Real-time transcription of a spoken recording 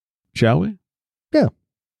Shall we? Yeah.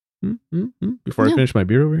 Before I finish my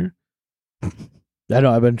beer over here? I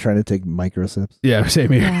know, I've been trying to take micro sips. Yeah, same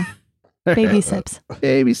here. Yeah. Baby sips.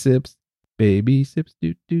 Baby sips. Baby sips.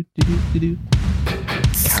 Do, do, do, do, do, do.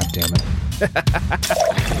 God damn it.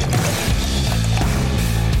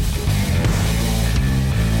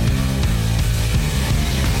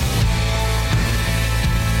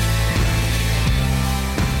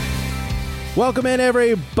 Welcome in,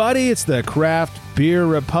 everybody. It's the Craft Beer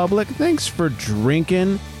Republic. Thanks for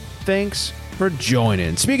drinking. Thanks for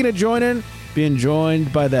joining. Speaking of joining, being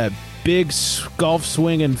joined by that big golf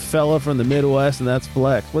swinging fella from the Midwest, and that's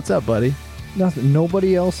Flex. What's up, buddy? Nothing.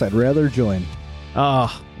 Nobody else I'd rather join.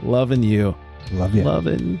 Oh, loving you. Love you.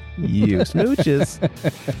 Loving you. Smooches.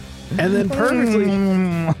 And then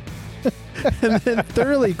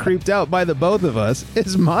thoroughly creeped out by the both of us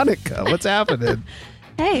is Monica. What's happening?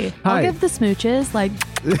 Hey, Hi. I'll give the smooches. Like,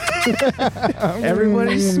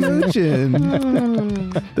 Everybody's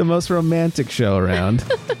smooching. The most romantic show around.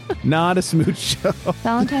 Not a smooch show.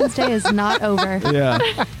 Valentine's Day is not over. Yeah.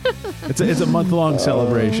 It's a month-long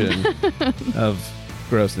celebration of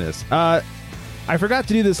grossness. I forgot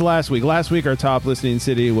to do this last week. Last week, our top listening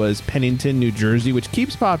city was Pennington, New Jersey, which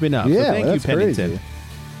keeps popping up. Yeah, so thank you, that's Pennington. crazy.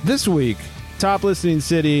 This week, top listening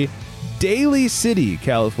city, Daly City,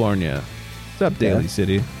 California. What's up, Daly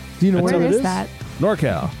City? Do you know Where where it is is? that?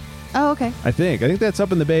 NorCal. Oh, okay. I think that's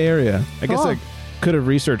up in the Bay Area. I guess Cool. I could have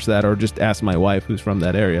researched that or just asked my wife who's from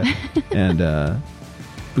that area. And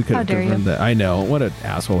we could How have dare confirmed you. that. I know. What an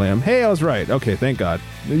asshole I am. Hey, I was right. Okay, thank God.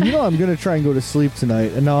 You know, I'm going to try and go to sleep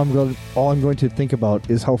tonight, and now all I'm going to think about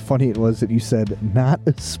is how funny it was that you said, not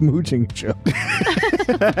a smooching joke.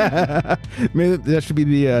 Maybe that should be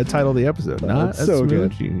the title of the episode. Oh, Not it's a so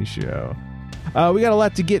good. smooching show. We got a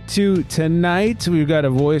lot to get to tonight. We've got a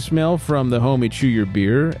voicemail from the homie Chew Your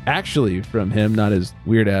Beer. Actually, from him, not his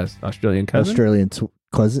weird-ass Australian cousin. Australian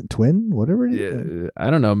cousin, twin, whatever it is. I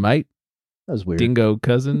don't know, mate. That was weird. Dingo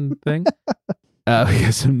cousin thing. We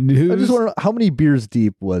got some news. I just want to know, how many beers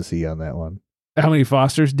deep was he on that one? How many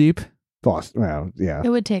Fosters deep? Well, yeah. It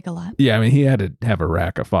would take a lot. Yeah, I mean, he had to have a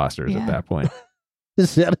rack of Fosters at Yeah. that point.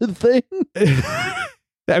 Is that a thing?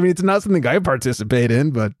 I mean, it's not something I participate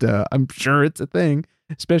in, but I'm sure it's a thing,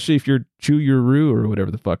 especially if you're Chew Your Roo or whatever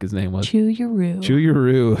the fuck his name was. Chew your roo. Chew Your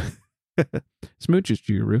Roo. Smooches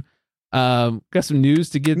Chew Your Roo. Got some news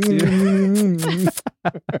to get to.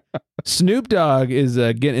 Snoop Dogg is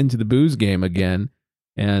getting into the booze game again,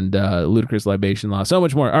 and ludicrous libation law. So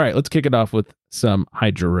much more. All right, let's kick it off with some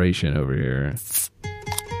hydration over here.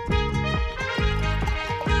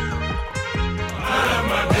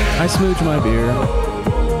 I smooch my beer.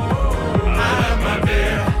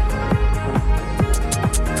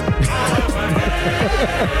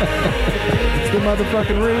 It's the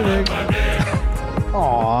motherfucking remix.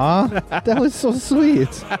 Aw, that was so sweet.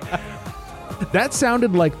 That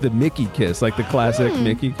sounded like the Mickey kiss, like the classic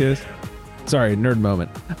Mickey kiss. Sorry, nerd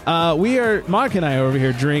moment. Monica and I are over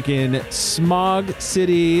here drinking Smog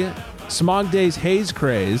Days Haze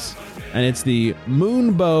Craze, and it's the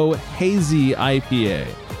Moonbow Hazy IPA.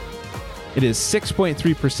 It is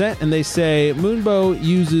 6.3%, and they say Moonbow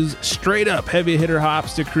uses straight up heavy hitter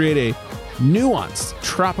hops to create a nuanced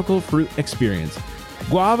tropical fruit experience.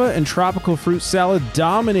 Guava and tropical fruit salad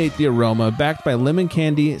dominate the aroma, backed by lemon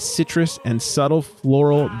candy, citrus, and subtle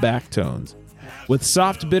floral backtones. With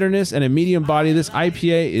soft bitterness and a medium body, this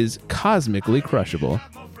IPA is cosmically crushable.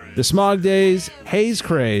 The Smog Days Haze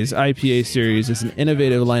Craze IPA series is an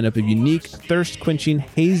innovative lineup of unique, thirst-quenching,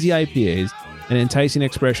 hazy IPAs, an enticing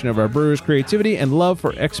expression of our brewers' creativity and love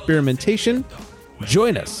for experimentation.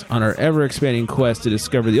 Join us on our ever-expanding quest to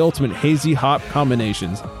discover the ultimate hazy hop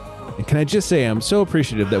combinations. And can I just say, I'm so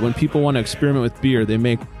appreciative that when people want to experiment with beer, they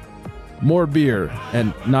make more beer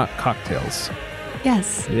and not cocktails.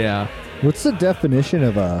 Yes. Yeah. What's the definition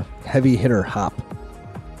of a heavy hitter hop?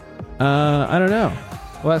 I don't know.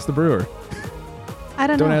 Well, ask the brewer. I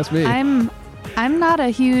don't know. Don't ask me. I'm not a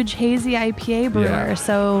huge hazy IPA brewer, Yeah.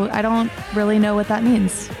 so I don't really know what that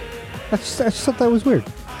means. I just thought that was weird.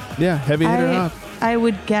 Yeah, heavy hitter hop. I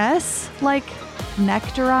would guess like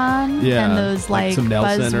Nectaron Yeah, and those like like some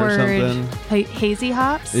Nelson or buzzword something. hazy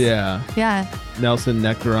hops. Yeah. Yeah. Nelson,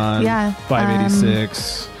 Nectaron. Yeah,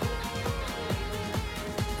 586.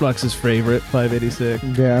 Flex's favorite, 586.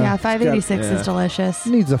 Yeah, 586 Yeah. is delicious.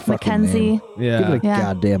 Needs a fucking Mackenzie. name. Yeah. Give it a Yeah.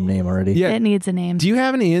 goddamn name already. Yeah. It needs a name. Do you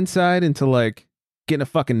have any insight into like getting a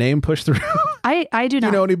fucking name pushed through? I do Do not.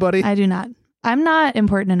 you know anybody? I do not. I'm not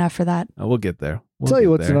important enough for that. Oh, we'll get there. We'll Tell you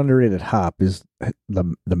get what's there. an underrated hop is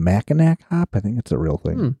the Mackinac hop. I think it's a real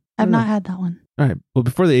thing. Hmm. I've not had that one. All right. Well,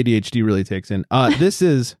 before the ADHD really takes in, this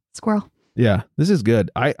is Squirrel. Yeah, this is good.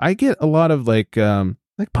 I get a lot of like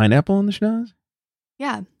pineapple in the schnoz.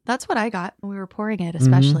 Yeah, that's what I got when we were pouring it,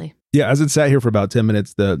 especially. Yeah, as it sat here for about 10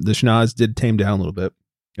 minutes, the schnoz did tame down a little bit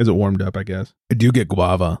as it warmed up, I guess. I do get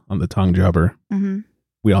guava on the tongue jobber. Mm-hmm.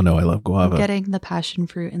 We all know I love guava. I'm getting the passion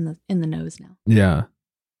fruit in the nose now. Yeah.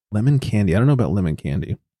 Lemon candy. I don't know about lemon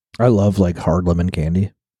candy. I love like hard lemon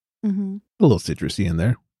candy. Mm-hmm. A little citrusy in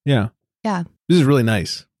there. Yeah. Yeah. This is really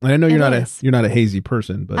nice. And I know you're not a hazy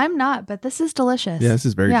person, but I'm not, but this is delicious. yeah, this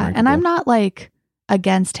is very drinkable. And I'm not like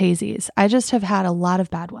against hazies. I just have had a lot of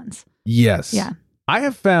bad ones. Yes. Yeah. I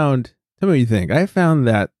have found, tell me what you think. I have found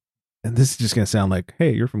that, and this is just going to sound like,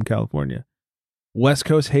 hey, you're from California. West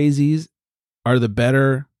Coast hazies are the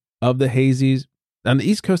better of the hazies. On the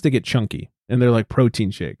East Coast, they get chunky and they're like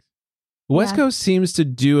protein shakes. The West Coast seems to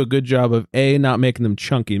do a good job of not making them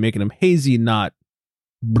chunky, making them hazy, not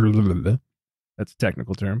that's a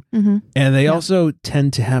technical term. Mm-hmm. And they also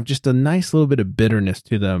tend to have just a nice little bit of bitterness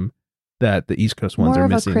to them that the East Coast ones are missing.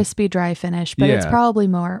 More of a crispy, dry finish, but it's probably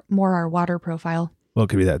more our water profile. Well, it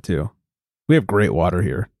could be that too. We have great water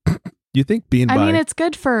here. You think being I mean, it's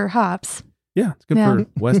good for hops. Yeah, it's good for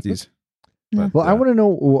Westies. But, well, I want to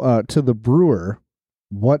know to the brewer,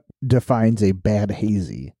 what defines a bad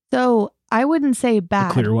hazy? So I wouldn't say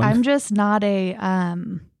bad. Clear one. I'm just not a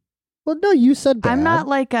Well, no, you said bad. I'm not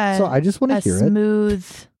like a. So I just want to hear smooth.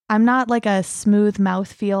 I'm not like a smooth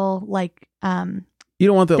mouthfeel. Like you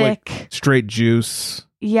don't want that thick, like straight juice.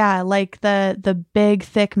 Yeah, like the big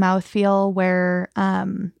thick mouthfeel where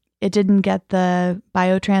it didn't get the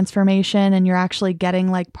biotransformation and you're actually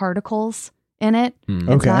getting like particles in it.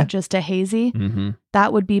 It's not just a hazy. Mm-hmm.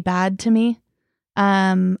 That would be bad to me.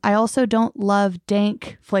 I also don't love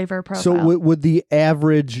dank flavor profile. So would the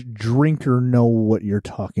average drinker know what you're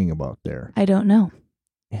talking about there? I don't know.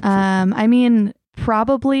 I mean,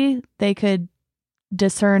 probably they could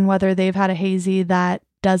discern whether they've had a hazy that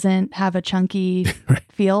doesn't have a chunky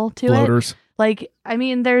feel to Floaters. it. Like, I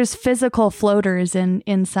mean, there's physical floaters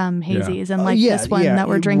in some hazies, and like this one that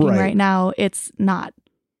we're drinking right now, it's not.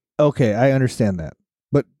 Okay, I understand that.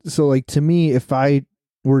 But so like to me, if I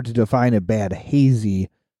were to define a bad hazy,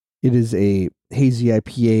 it is a hazy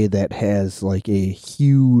IPA that has like a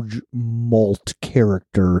huge malt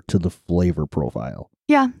character to the flavor profile.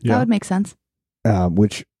 Yeah, that would make sense.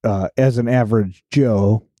 Which, as an average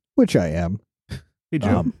Joe, which I am, hey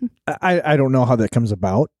Joe, I don't know how that comes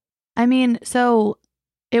about. I mean, so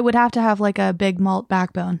it would have to have like a big malt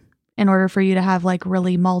backbone in order for you to have like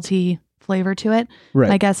really malty flavor to it. Right.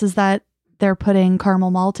 My guess is that they're putting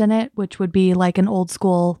caramel malt in it, which would be like an old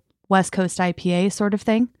school West Coast IPA sort of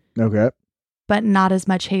thing. Okay. But not as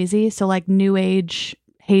much hazy. So like new age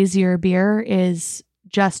hazier beer is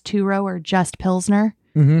just two-row or just Pilsner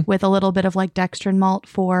with a little bit of like dextrin malt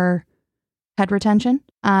for head retention.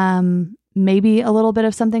 Maybe a little bit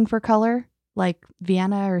of something for color, like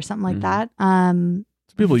Vienna or something like that.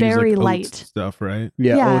 People very use like light oats stuff, right?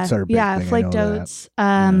 Yeah, oats are a big thing. Flaked oats.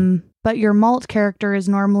 But your malt character is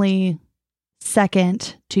normally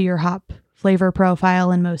second to your hop flavor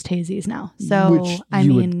profile in most hazies now. So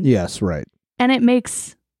yes, right. And it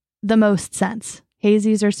makes the most sense.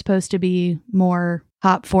 Hazies are supposed to be more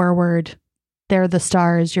hop forward. They're the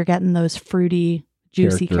stars. You're getting those fruity,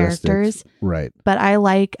 juicy characters. Right. But I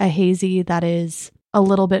like a hazy that is a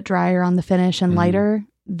little bit drier on the finish and lighter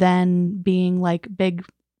than being like big,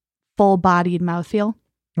 full-bodied mouthfeel.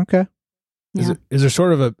 Okay. Yeah. Is there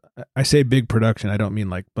sort of I say big production, I don't mean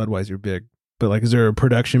like Budweiser big, but like is there a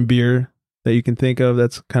production beer that you can think of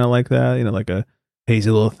that's kind of like that? You know, like a hazy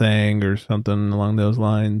little thing or something along those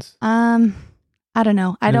lines? I don't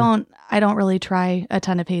know. I don't really try a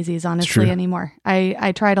ton of hazies, honestly, anymore.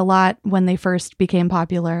 I tried a lot when they first became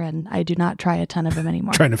popular, and I do not try a ton of them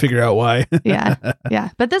anymore. Trying to figure out why. Yeah.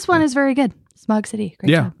 But this one is very good. Smog City.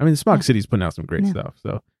 Great job. I mean, Smog City's putting out some great stuff.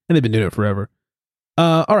 So, and they've been doing it forever.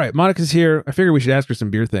 All right, Monica's here. I figured we should ask her some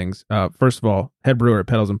beer things. First of all, head brewer at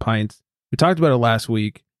Pedals and Pints. We talked about it last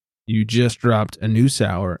week. You just dropped a new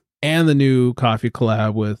sour and the new coffee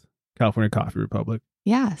collab with California Coffee Republic.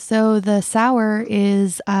 Yeah, so the sour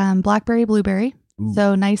is blackberry blueberry. Ooh.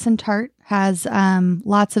 So nice and tart, has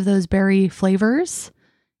lots of those berry flavors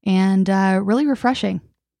and really refreshing.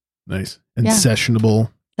 Nice. And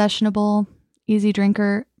sessionable. Sessionable, easy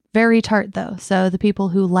drinker, very tart though. So the people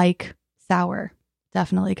who like sour,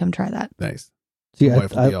 definitely come try that. Nice. See, my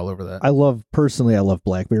wife will be all over that. I love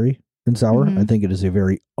blackberry in sour. I think it is a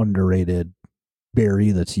very underrated berry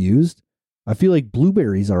that's used. I feel like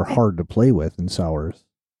blueberries are hard to play with in sours.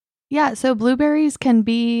 Yeah, so blueberries can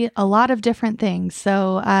be a lot of different things.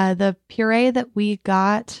 So the puree that we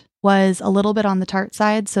got was a little bit on the tart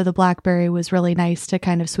side. So the blackberry was really nice to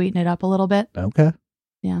kind of sweeten it up a little bit. Okay.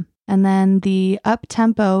 Yeah. And then the up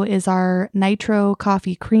tempo is our nitro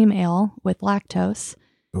coffee cream ale with lactose.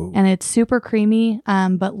 Ooh. And it's super creamy,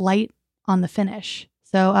 but light on the finish.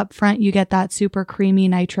 So up front, you get that super creamy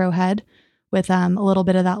nitro head with a little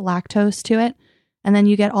bit of that lactose to it. And then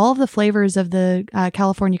you get all of the flavors of the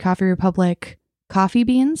California Coffee Republic coffee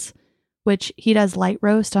beans, which he does light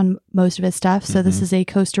roast on most of his stuff. So this is a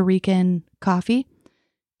Costa Rican coffee,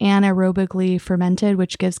 anaerobically fermented,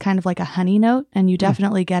 which gives kind of like a honey note. And you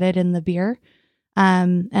definitely get it in the beer.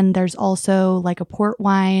 And there's also like a port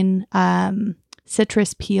wine,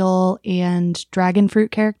 citrus peel, and dragon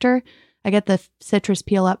fruit character. I get the citrus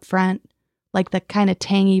peel up front, like the kind of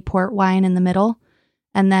tangy port wine in the middle,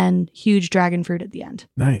 and then huge dragon fruit at the end.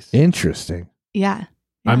 Nice. Interesting. Yeah.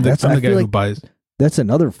 I'm the I guy feel who like buys. That's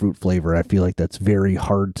another fruit flavor. I feel like that's very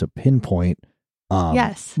hard to pinpoint.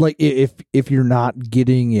 Yes. Like if you're not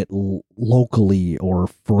getting it locally or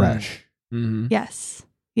fresh. Mm-hmm. Yes.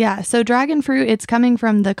 Yeah. So dragon fruit, it's coming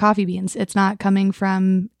from the coffee beans. It's not coming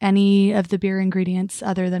from any of the beer ingredients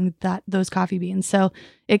other than those coffee beans. So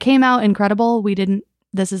it came out incredible.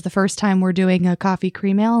 This is the first time we're doing a coffee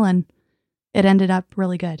cream ale, and it ended up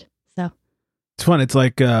really good. So It's fun. It's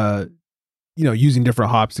like, using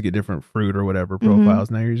different hops to get different fruit or whatever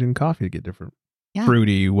profiles. Now you're using coffee to get different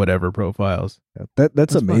fruity whatever profiles.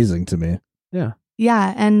 That's amazing to me. Yeah.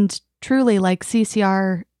 Yeah. And truly, like,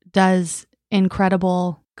 CCR does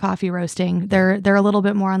incredible coffee roasting. They're a little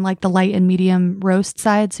bit more on like the light and medium roast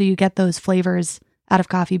side. So you get those flavors out of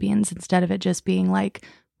coffee beans instead of it just being like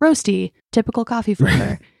roasty, typical coffee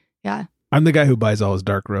flavor. Yeah. I'm the guy who buys all his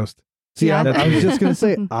dark roast. See, Yeah. I was just going to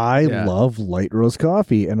say, I Yeah. love light roast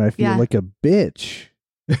coffee, and I feel like a bitch.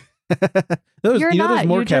 You're not. There's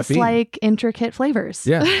more You just caffeine. like intricate flavors.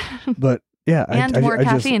 Yeah. But yeah, And I more just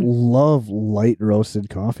caffeine. love light roasted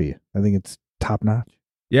coffee. I think it's top notch.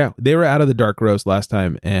 Yeah, they were out of the dark roast last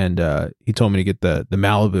time, and he told me to get the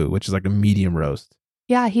Malibu, which is like a medium roast.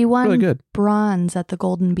 Yeah, he won Really good. bronze at the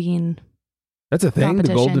Golden Bean That's a thing, the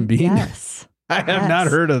competition. Golden Bean. Yes. I have Yes. not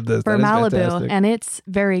heard of this. For That is Malibu, fantastic. and it's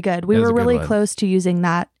very good. We That is were a good really one. close to using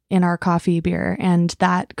that in our coffee beer, and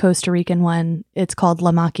that Costa Rican one, it's called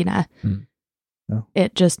La Máquina. Hmm. Oh.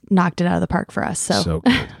 It just knocked it out of the park for us. So,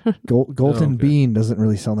 good. Golden Okay. Bean doesn't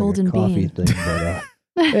really sound like Golden a coffee bean. thing,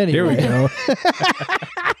 but anyway, Here we go.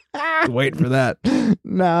 Wait for that.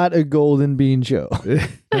 Not a golden bean show.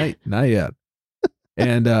 Not yet.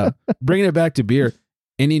 And bringing it back to beer,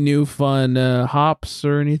 any new fun hops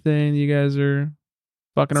or anything you guys are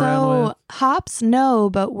fucking around with? hops, no,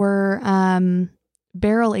 but we're bourbon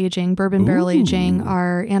barrel aging Ooh.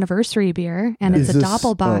 our anniversary beer, and it's Is a this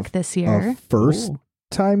Doppelbock this year. First Ooh.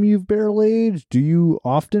 time you've barrel aged? Do you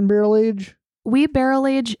often barrel age? We barrel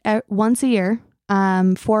age once a year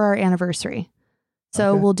for our anniversary.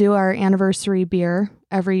 So Okay. we'll do our anniversary beer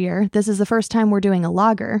every year. This is the first time we're doing a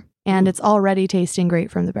lager, and it's already tasting great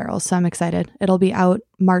from the barrels. So I'm excited. It'll be out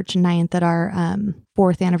March 9th at our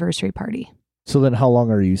 4th anniversary party. So then how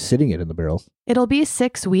long are you sitting it in the barrels? It'll be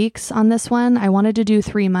 6 weeks on this one. I wanted to do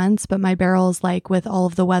 3 months, but my barrels, like with all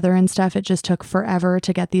of the weather and stuff, it just took forever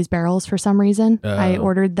to get these barrels for some reason. I Oh.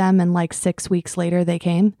 ordered them and like 6 weeks later they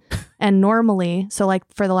came. And normally, so like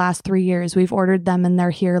for the last 3 years, we've ordered them and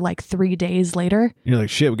they're here like 3 days later. You're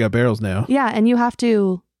like, shit, we got barrels now. Yeah, and you have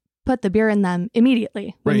to put the beer in them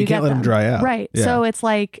immediately when Right, you you can't get let them dry out. Right. Yeah. So it's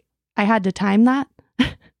like I had to time that.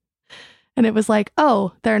 And it was like,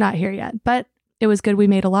 oh, they're not here yet. But it was good we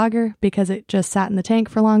made a lager because it just sat in the tank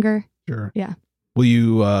for longer. Sure. Yeah. Will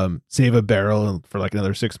you save a barrel for like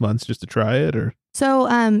another 6 months just to try it, or? So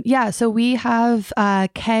so we have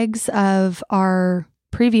kegs of our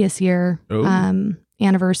previous year Oh.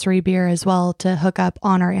 anniversary beer as well to hook up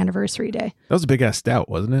on our anniversary day. That was a big ass stout,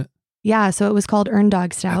 wasn't it? Yeah, so it was called Earn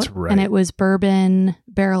Dog Stout. That's right. And it was bourbon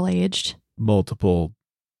barrel aged. Multiple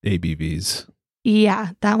ABVs. Yeah,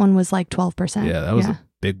 that one was like 12%. Yeah, that was a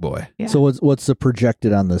big boy. Yeah. So what's the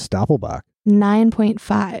projected on this Doppelbock?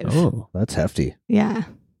 9.5. Oh, That's hefty. Yeah.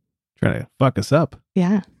 trying to fuck us up.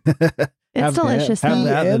 Yeah. It's delicious. Have though.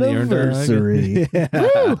 that in the Anniversary. Yeah.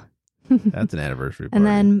 Woo! That's an anniversary party. And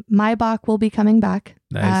then my Bach will be coming back.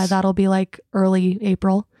 Nice. That'll be like early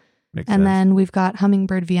April. Makes And sense. then we've got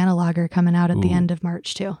Hummingbird Vienna Lager coming out at the Ooh. end of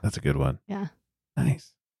March too. That's a good one. Yeah.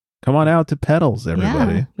 Nice. Come on out to Pedals,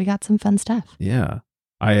 everybody. Yeah, we got some fun stuff. Yeah.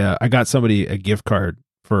 I got somebody a gift card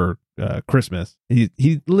for Christmas.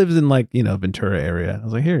 He lives in like, Ventura area. I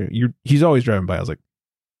was like, here, he's always driving by. I was like,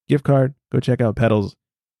 gift card, go check out Pedals.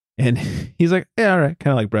 And he's like, yeah, all right.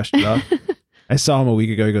 Kind of like brushed it off. I saw him a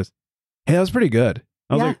week ago. He goes, hey, that was pretty good.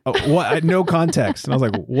 I was like, oh, what? I had no context. And I was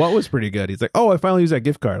like, what was pretty good? He's like, oh, I finally used that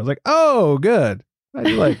gift card. I was like, oh, good. I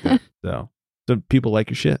do like that. So people like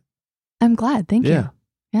your shit. I'm glad. Thank you.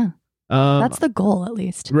 Yeah. That's the goal, at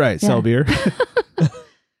least. Right. Yeah. Sell beer.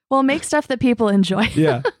 Well, make stuff that people enjoy.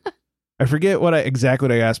 Yeah. I forget exactly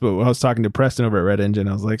what I asked, but when I was talking to Preston over at Red Engine,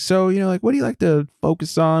 I was like, so, like, what do you like to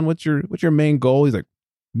focus on? What's your main goal? He's like,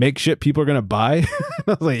 make shit people are going to buy.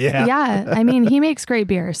 I was like, yeah. Yeah. I mean, he makes great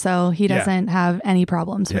beer, so he doesn't have any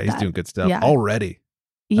problems with that. Yeah, he's doing good stuff already.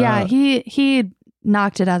 Yeah. He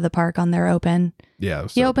knocked it out of the park on their open. Yeah.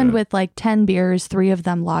 He opened with like 10 beers, 3 of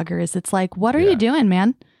them lagers. It's like, what are you doing,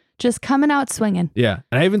 man? Just coming out swinging. Yeah.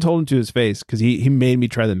 And I even told him to his face because he made me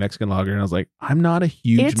try the Mexican lager. And I was like, I'm not a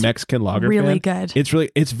huge Mexican lager really fan.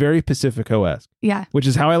 Good. It's very Pacifico-esque. Yeah. Which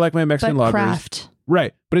is how I like my Mexican lagers. Craft.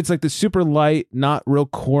 Right. But it's like the super light, not real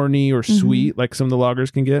corny or sweet like some of the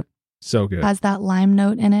lagers can get. So good. Has that lime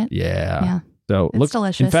note in it. Yeah. Yeah. So it's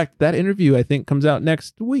delicious. In fact, that interview I think comes out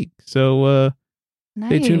next week. So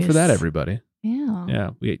stay tuned for that, everybody. Yeah. Yeah.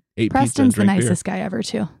 We ate Preston's pizza and the nicest guy ever,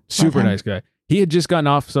 too. Super nice guy. He had just gotten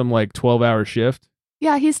off some like 12-hour shift.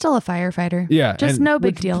 Yeah, he's still a firefighter. Yeah. Just no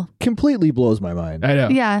big deal. Completely blows my mind. I know.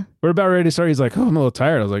 Yeah. We're about ready to start. He's like, oh, I'm a little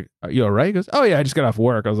tired. I was like, are you all right? He goes, oh, yeah, I just got off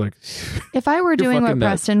work. I was like, if I were doing what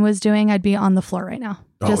Preston was doing, I'd be on the floor right now.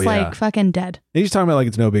 Just like fucking dead. And he's talking about like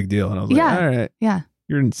it's no big deal. And I was like, all right. Yeah.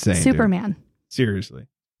 You're insane. Superman. Dude. Seriously.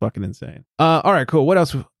 Fucking insane. All right, cool. What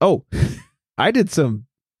else? Oh, I did some,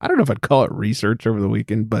 I don't know if I'd call it research over the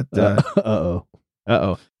weekend, but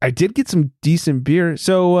I did get some decent beer.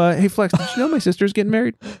 So, hey, Flex, did you know my sister's getting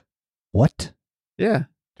married? What? Yeah.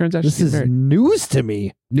 Turns out this she's is married. News to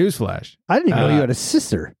me. Newsflash. I didn't even know you had a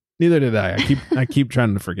sister. Neither did I. I keep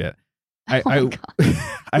trying to forget.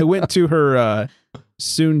 I went to her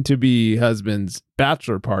soon-to-be husband's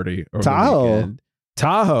bachelor party over the weekend.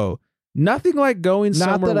 Tahoe. Nothing like going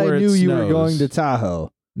somewhere where it snows. Not that I knew you were going to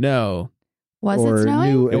Tahoe. No. Was it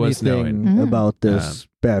snowing? Knew it was snowing about this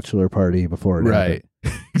bachelor party before it happened.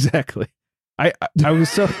 Exactly. I was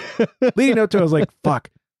so leading up to it, I was like, fuck,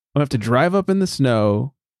 I'm gonna have to drive up in the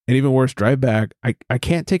snow and even worse, drive back. I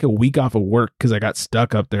can't take a week off of work because I got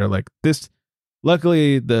stuck up there like this.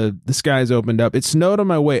 Luckily the skies opened up. It snowed on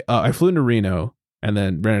my way up. I flew into Reno and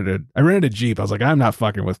then rented a Jeep. I was like, I'm not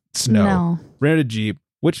fucking with snow. No. Rented a Jeep,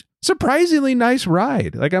 which surprisingly nice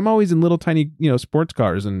ride. Like I'm always in little tiny, sports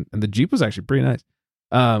cars and the Jeep was actually pretty nice.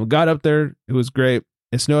 Got up there. It was great.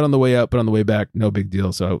 It snowed on the way up, but on the way back, no big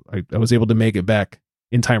deal. So I was able to make it back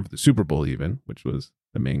in time for the Super Bowl even, which was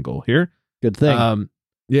the main goal here. Good thing.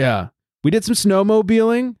 Yeah. We did some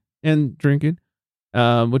snowmobiling and drinking,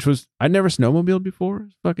 which was, I'd never snowmobiled before.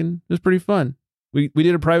 It was pretty fun. We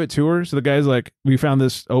did a private tour. So the guy's like, we found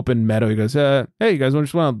this open meadow. He goes, hey, you guys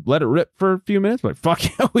just want to let it rip for a few minutes? I'm like, fuck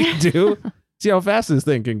yeah, we do. See how fast this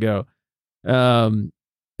thing can go.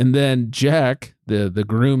 And then Jack, the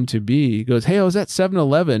groom to be, goes, hey, I was at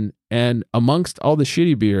 7-Eleven and amongst all the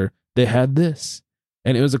shitty beer, they had this.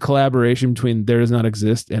 And it was a collaboration between There Does Not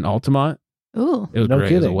Exist and Altamont. Ooh. It was no great.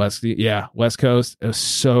 Kidding. It was West Coast. It was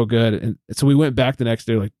so good. And so we went back the next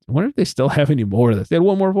day, like, I wonder if they still have any more of this. They had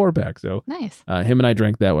one more 4-pack. So nice. Him and I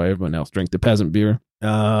drank that way. Everyone else drank the peasant beer.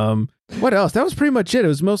 What else? That was pretty much it. It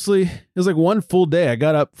was like one full day. I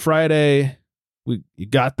got up Friday. We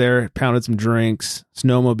got there, pounded some drinks,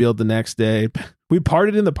 snowmobiled the next day. We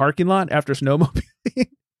partied in the parking lot after snowmobiling.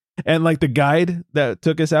 And like the guide that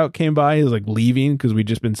took us out came by. He was like leaving because we'd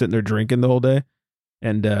just been sitting there drinking the whole day.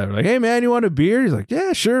 And we're like, hey man, you want a beer? He's like,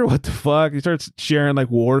 yeah, sure. What the fuck? He starts sharing like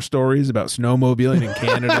war stories about snowmobiling in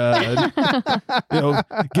Canada,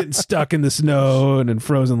 and, getting stuck in the snow and in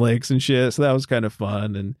frozen lakes and shit. So that was kind of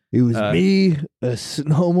fun. And it was me, a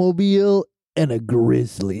snowmobile, and a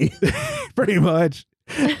grizzly. Pretty much.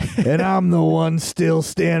 And I'm the one still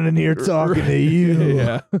standing here talking to you.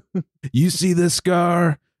 Yeah. You see this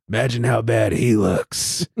scar? Imagine how bad he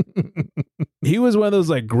looks. He was one of those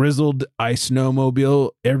like grizzled ice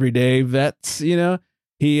snowmobile everyday vets, He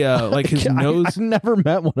like his nose. I've never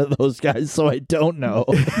met one of those guys, so I don't know.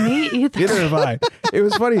 Me either. Neither have I. It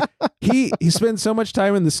was funny. He spent so much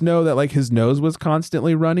time in the snow that like his nose was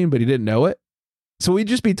constantly running, but he didn't know it. So we'd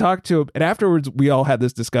just be talking to him, and afterwards we all had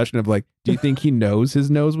this discussion of like, do you think he knows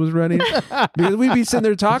his nose was running? Because we'd be sitting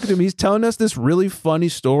there talking to him. He's telling us this really funny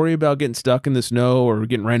story about getting stuck in the snow or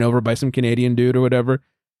getting ran over by some Canadian dude or whatever,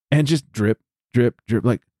 and just drip, drip, drip.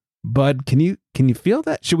 Like, bud, can you feel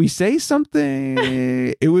that? Should we say something?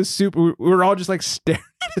 It was super. We were all just like staring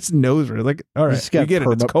at his nose. We're like, all right, we get it.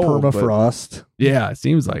 It's cold, permafrost. Yeah, it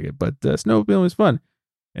seems like it. But snowmobiling was fun,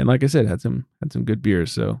 and like I said, had some good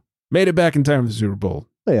beers. So. Made it back in time for the Super Bowl.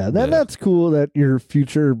 Oh, yeah, that's cool that your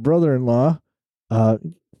future brother-in-law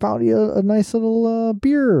found you a nice little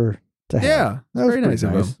beer to have. Yeah, That was very nice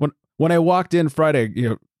pretty of him. When I walked in Friday,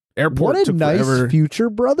 airport what a took nice forever. future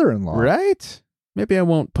brother-in-law. Right? Maybe I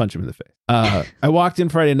won't punch him in the face. I walked in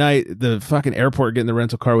Friday night. The fucking airport getting the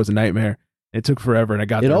rental car was a nightmare. It took forever, and I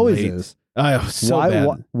got It there always late. is. So why,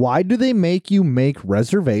 bad. why do they make you make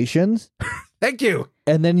reservations Thank you.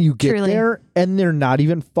 and then you get Truly. there and they're not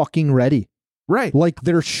even fucking ready? Right. Like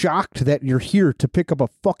they're shocked that you're here to pick up a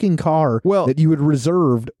fucking car Well- that you had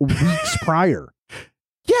reserved weeks prior.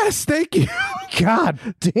 Yes, thank you. God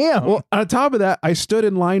damn. Well, on top of that, I stood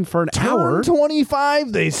in line for an hour. Turn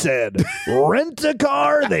 25, they said. Rent a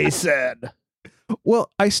car, they said.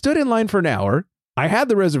 Well, I stood in line for an hour. I had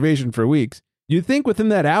the reservation for weeks. You'd think within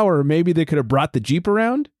that hour, maybe they could have brought the Jeep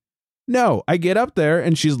around. No, I get up there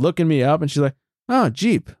and she's looking me up and she's like, oh,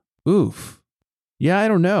 Jeep. Oof. Yeah, I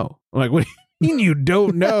don't know. I'm like, what do you mean you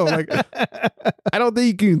don't know? Like, I don't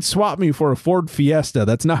think you can swap me for a Ford Fiesta.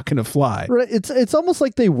 That's not going to fly. Right, it's almost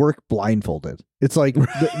like they work blindfolded. It's like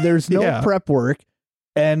there's no Yeah. prep work,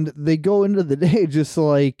 and they go into the day just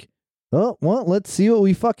like, oh, well, let's see what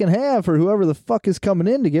we fucking have for whoever the fuck is coming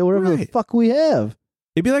in to get whatever the Right. fuck we have.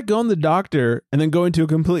 It'd be like going to the doctor and then going to a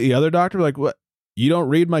completely other doctor. Like, what? You don't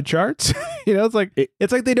read my charts? It's like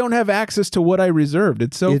it's like they don't have access to what I reserved.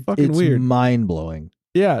 It's so fucking it's weird. mind blowing.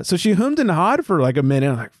 Yeah. So she hummed and hawed for like a minute.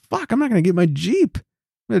 I'm like, fuck, I'm not going to get my Jeep.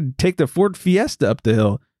 I'm going to take the Ford Fiesta up the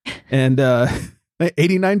hill and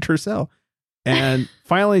 89 Tercel. And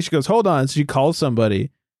finally she goes, hold on. So she calls somebody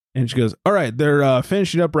and she goes, all right, they're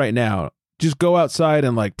finishing up right now. Just go outside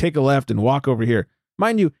and like take a left and walk over here.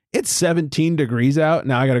 Mind you, it's 17 degrees out.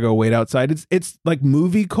 Now I got to go wait outside. It's like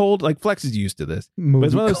movie cold. Like Flex is used to this. But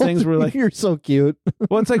it's one of those things where like, you're so cute.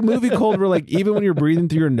 well, it's like movie cold where like even when you're breathing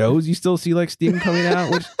through your nose, you still see like steam coming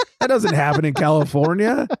out, which that doesn't happen in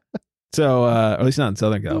California. So, or at least not in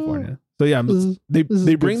Southern California. So yeah, they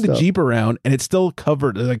is bring good the stuff. Jeep around and it's still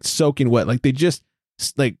covered, like soaking wet. Like they just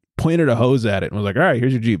like pointed a hose at it and was like, all right,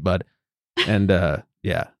 here's your Jeep, bud. And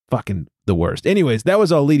yeah, fucking the worst. Anyways, that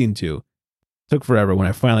was all leading to. Took forever when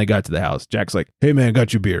I finally got to the house. Jack's like, hey man,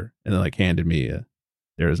 got your beer. And then like handed me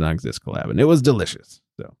There Does Not Exist collab. And it was delicious.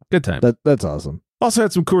 So good time. That's awesome. Also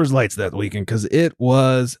had some Coors Lights that weekend because it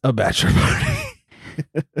was a bachelor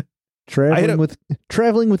party.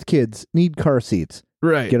 Traveling with kids, need car seats.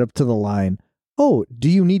 Right. Get up to the line. Oh, do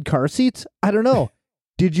you need car seats? I don't know.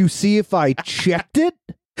 Did you see if I checked it?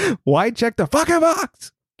 Why check the fucking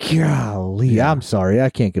box? Golly, Yeah. I'm sorry. I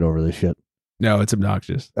can't get over this shit. No, it's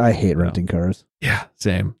obnoxious. I hate renting cars. Yeah,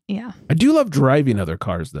 same. Yeah. I do love driving other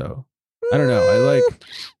cars though. I don't know.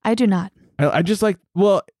 I do not. I just like,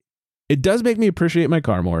 well, it does make me appreciate my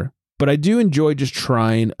car more, but I do enjoy just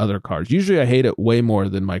trying other cars. Usually I hate it way more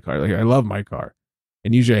than my car. Like I love my car.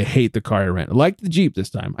 And usually I hate the car I rent. I like the Jeep this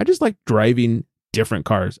time. I just like driving different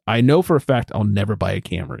cars. I know for a fact I'll never buy a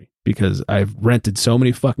Camry because I've rented so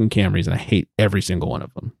many fucking Camrys and I hate every single one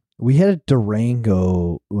of them. We had a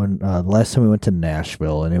Durango when last time we went to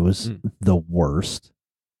Nashville, and it was the worst.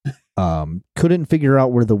 Couldn't figure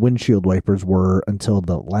out where the windshield wipers were until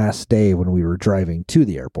the last day when we were driving to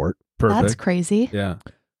the airport. Perfect. That's crazy. Yeah.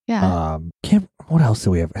 Yeah. What else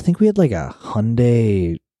did we have? I think we had like a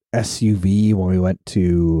Hyundai SUV when we went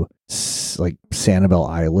to like Sanibel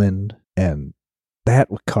Island, and that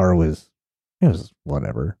car was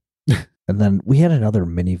whatever. And then we had another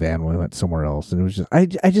minivan when we went somewhere else, and it was just I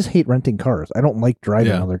just hate renting cars. I don't like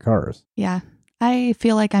driving other cars. Yeah. I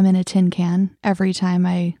feel like I'm in a tin can every time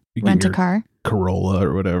I You get rent a your car. Corolla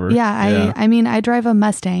or whatever. Yeah, I mean, I drive a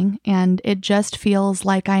Mustang and it just feels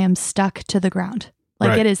like I am stuck to the ground.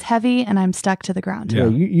 Like Right. it is heavy and I'm stuck to the ground. Yeah.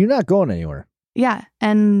 You're not going anywhere. Yeah.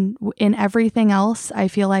 And in everything else, I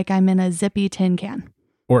feel like I'm in a zippy tin can.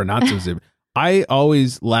 Or not so zip. I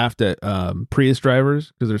always laughed at Prius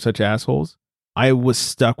drivers because they're such assholes. I was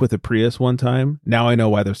stuck with a Prius one time. Now I know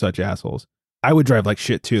why they're such assholes. I would drive like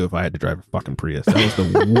shit too if I had to drive a fucking Prius. That was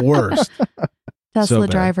the worst. Tesla bad.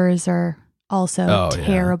 drivers are also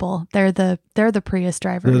terrible. They're the Prius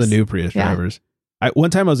drivers. They're the new Prius drivers.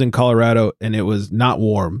 One time I was in Colorado and it was not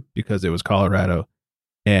warm because it was Colorado,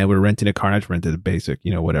 and we were renting a car. And I just rented a basic,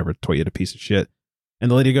 whatever Toyota piece of shit. And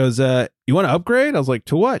the lady goes, "You want to upgrade?" I was like,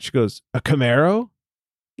 "To what?" She goes, "A Camaro,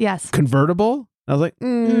 Yes. convertible." I was like,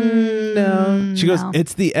 "No." She goes, no.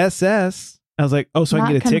 "It's the SS." I was like, "Oh, so I Not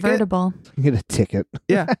can get a ticket?" convertible. Get a ticket.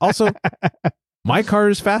 Yeah. Also, my car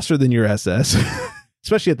is faster than your SS,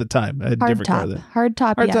 especially at the time. I had a different car then. Hard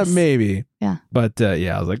top, Hard yes. top, maybe. Yeah. But I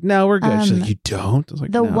was like, no, we're good. She's like, you don't? I was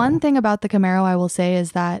like, The no. one thing about the Camaro I will say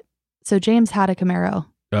is that, so James had a Camaro.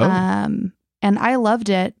 Oh. And I loved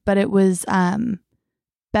it, but it was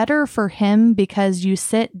better for him because you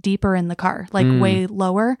sit deeper in the car, like way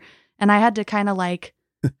lower. And I had to kind of like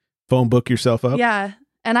phone book yourself up. Yeah.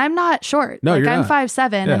 And I'm not short. No, like you're I'm not.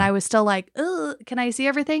 5'7", Yeah. and I was still like, ugh, can I see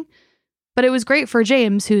everything? But it was great for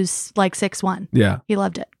James, who's like 6'1". Yeah. He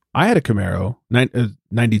loved it. I had a Camaro,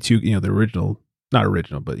 92, the original, not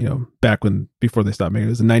original, but, back before they stopped making it,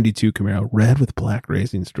 was a 92 Camaro, red with black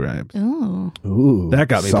racing stripes. Ooh. Ooh, That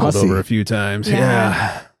got me pulled saucy. over a few times. Yeah.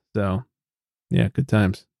 Yeah. So, yeah, good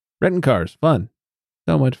times. Renting cars, fun.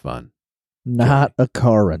 So much fun. Not a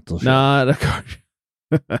car rental shop. Not a car.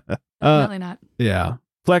 Definitely not. Yeah.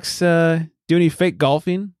 Flex, do any fake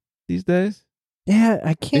golfing these days? Yeah,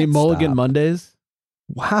 I can't. Any Mulligan stop. Mondays?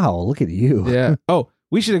 Wow, look at you. Yeah. Oh,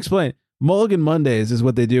 we should explain. Mulligan Mondays is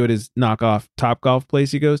what they do at his knockoff Top Golf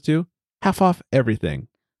place he goes to. Half off everything.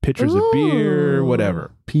 Pitchers of beer, Ooh.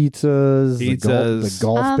 whatever. Pizzas, the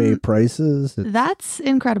Golf Bay prices. That's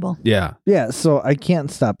incredible. Yeah. Yeah, so I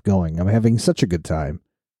can't stop going. I'm having such a good time.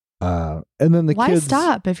 And then the Why kids.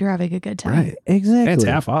 stop if you're having a good time? Right. Exactly. And it's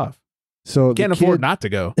half off. So Can't afford not to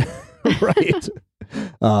go. Right.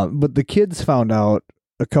 But the kids found out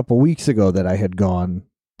a couple weeks ago that I had gone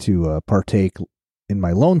to partake in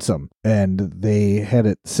my lonesome, and they had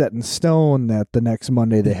it set in stone that the next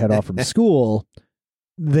Monday they head off from school,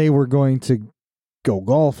 they were going to go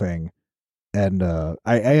golfing. And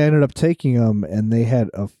I ended up taking them, and they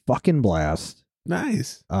had a fucking blast.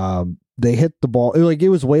 Nice. They hit the ball. It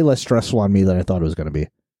was way less stressful on me than I thought it was going to be.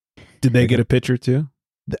 Did they get a picture too?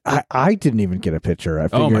 I didn't even get a picture. I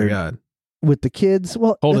figured Oh my God. with the kids,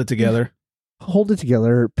 well, Hold it together. Hold it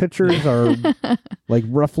together. Pictures are like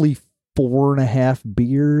roughly 4.5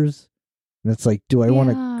 beers. And it's like, do I want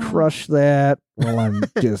to crush that while I'm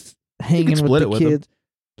just hanging with the kids?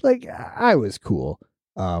 Like, I was cool.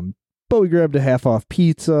 But we grabbed a half off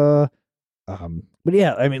pizza. But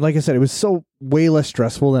yeah, I mean, like I said, it was so way less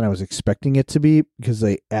stressful than I was expecting it to be because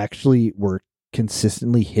they actually were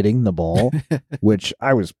consistently hitting the ball, which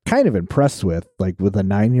I was kind of impressed with, like with a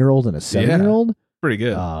 9-year-old and a 7-year-old. Pretty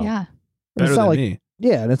good. Yeah. Better than me.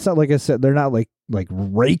 Yeah, and it's not like I said, they're not like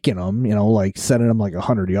raking them, like sending them like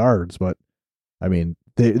 100 yards, but I mean,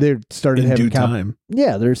 they started having time.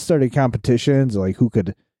 Yeah, they started competitions like who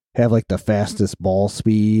could have like the fastest ball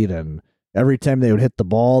speed, and every time they would hit the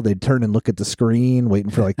ball, they'd turn and look at the screen,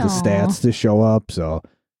 waiting for like the stats to show up. So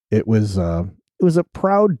it was a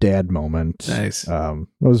proud dad moment. Nice. I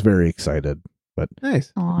was very excited, but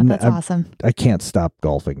nice. Oh, that's awesome. I can't stop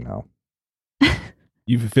golfing now.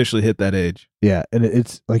 You've officially hit that age. Yeah, and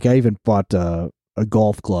it's like I even bought a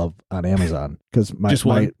golf glove on Amazon because Just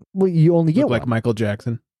one? Well, you only get Look one. like Michael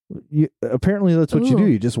Jackson. Apparently, that's what you do.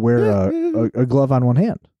 You just wear a glove on one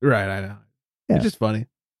hand. Right, I know. Yeah. It's just funny.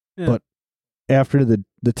 Yeah. But after the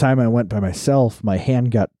time I went by myself, my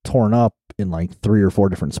hand got torn up in like 3 or 4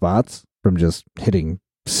 different spots from just hitting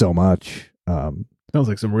so much. Sounds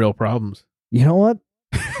like some real problems. You know what?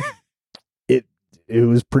 it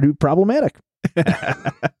was pretty problematic.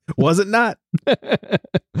 Was it not?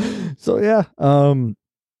 So yeah,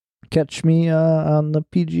 catch me on the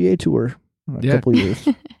PGA tour in a couple years.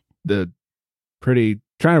 The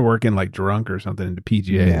trying to work in like drunk or something into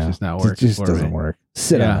PGA is just not working. It just doesn't work.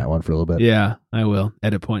 Sit on that one for a little bit. Yeah, I will.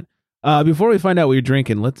 Edit point. Before we find out what you're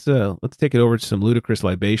drinking, let's take it over to some ludicrous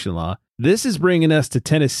libation law. This is bringing us to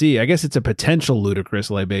Tennessee. I guess it's a potential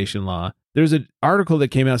ludicrous libation law. There's an article that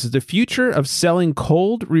came out that says the future of selling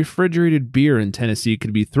cold refrigerated beer in Tennessee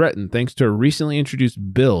could be threatened thanks to a recently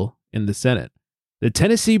introduced bill in the Senate. The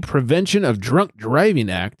Tennessee Prevention of Drunk Driving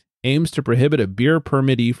Act aims to prohibit a beer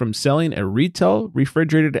permittee from selling a retail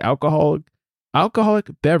refrigerated alcoholic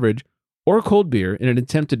beverage or cold beer in an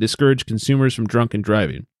attempt to discourage consumers from drunken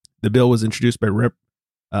driving. The bill was introduced by Rep.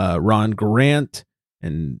 Ron Grant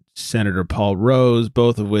and Senator Paul Rose,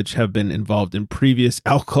 both of which have been involved in previous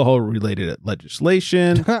alcohol-related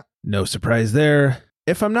legislation. No surprise there.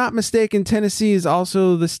 If I'm not mistaken, Tennessee is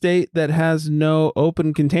also the state that has no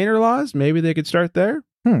open container laws. Maybe they could start there.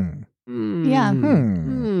 Yeah.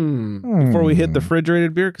 Before we hit the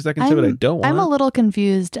refrigerated beer, because I can say what I don't want. I'm a little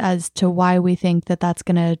confused as to why we think that that's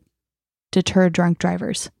going to deter drunk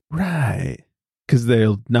drivers. Right. Because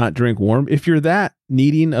they'll not drink warm. If you're that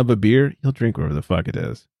needing of a beer, you'll drink whatever the fuck it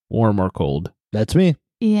is, warm or cold. That's me.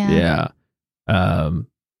 Yeah. Yeah.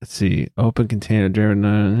 Let's see. Open container.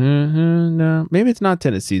 No. Maybe it's not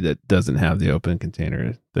Tennessee that doesn't have the open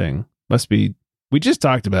container thing. Must be. We just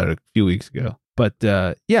talked about it a few weeks ago. But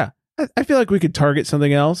yeah, I feel like we could target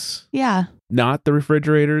something else. Yeah. Not the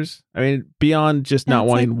refrigerators. I mean, beyond just not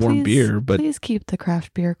wanting warm beer, but please keep the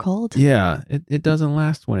craft beer cold. Yeah, it doesn't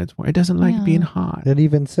last when it's warm. It doesn't like being hot. It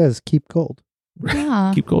even says keep cold.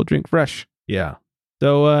 Yeah. Keep cold, drink fresh. Yeah.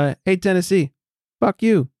 So, hey, Tennessee, fuck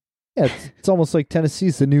you. Yeah, it's almost like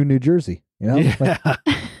Tennessee's the new New Jersey. You know, Yeah.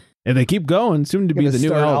 And they keep going. Soon to be the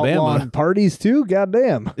new Alabama. Outlawing parties too.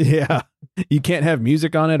 Goddamn. Yeah. You can't have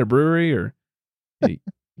music on at a brewery, or you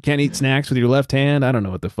can't eat snacks with your left hand. I don't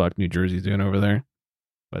know what the fuck New Jersey's doing over there.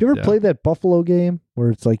 But, you ever play that Buffalo game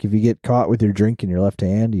where it's like if you get caught with your drink in your left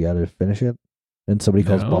hand, you got to finish it, and somebody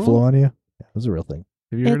calls Buffalo on you? Yeah, it was a real thing.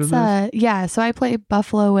 Have you heard of this? Yeah, so I play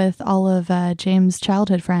Buffalo with all of James'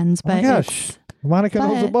 childhood friends. But oh my gosh, Monica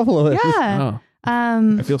knows what Buffalo is. Yeah.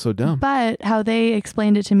 I feel so dumb. But how they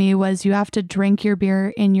explained it to me was you have to drink your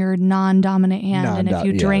beer in your non-dominant hand. And if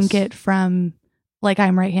you drink it from, like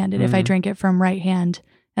I'm right-handed, if I drink it from right hand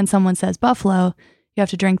and someone says Buffalo, you have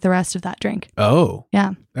to drink the rest of that drink. Oh.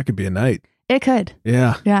 Yeah. That could be a night. It could.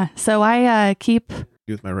 Yeah. Yeah. So I keep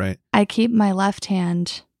with my right. I keep my left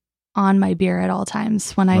hand on my beer at all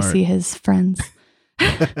times when I see his friends.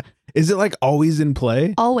 Is it like always in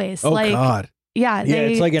play? Always. Oh, God. Yeah,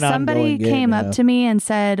 it's like an somebody came up to me and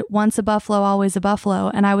said, once a buffalo, always a buffalo.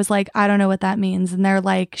 And I was like, I don't know what that means. And they're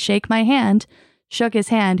like, shake my hand, shook his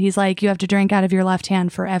hand. He's like, you have to drink out of your left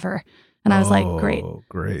hand forever. And I was like,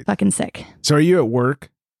 great. Fucking sick. So are you at work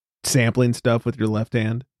sampling stuff with your left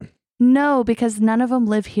hand? No, because none of them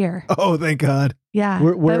live here. Oh, thank God. Yeah.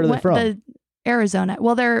 Where are they from? Arizona.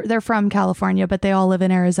 Well, they're from California, but they all live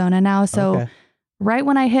in Arizona now. So right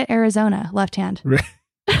when I hit Arizona, left hand.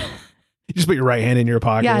 You just put your right hand in your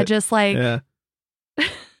pocket. Yeah, just like tie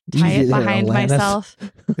it behind myself.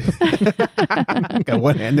 Got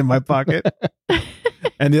one hand in my pocket.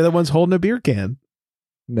 And the other one's holding a beer can.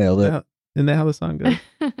 Nailed it. Isn't that how the song goes?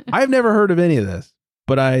 I've never heard of any of this,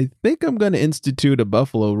 but I think I'm going to institute a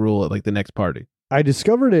Buffalo rule at like the next party. I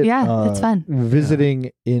discovered it. Yeah, it's fun.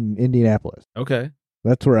 Visiting in Indianapolis. Okay.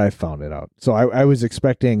 That's where I found it out. So I was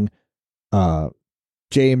expecting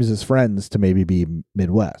James's friends to maybe be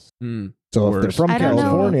Midwest. So if they're from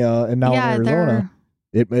California and now in Arizona,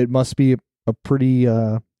 it must be a pretty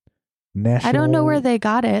national. I don't know where they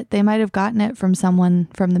got it. They might have gotten it from someone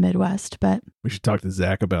from the Midwest, but we should talk to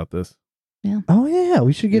Zach about this. Yeah. Oh yeah,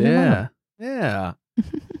 we should get him on. Yeah.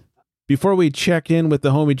 Before we check in with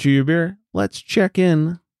the homie Chew Your Beer, let's check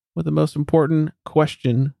in with the most important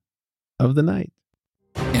question of the night.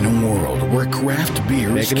 In a world where craft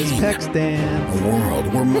beer is king, a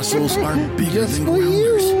world where muscles are bigger than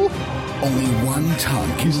growlers, only one tongue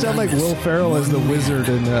can You sound like Will Ferrell as the wizard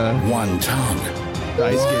in one tongue. The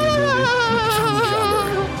Ice Skating movie. Tongue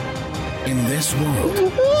jobber. In this world, we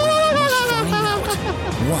must find out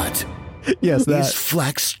what is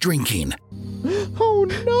Flex drinking. Oh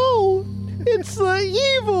no! It's the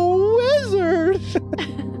evil wizard!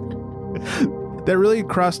 That really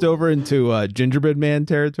crossed over into Gingerbread Man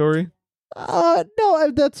territory.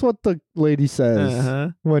 No, that's what the lady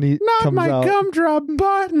says when he comes out. Not my gumdrop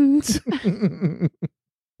buttons. Do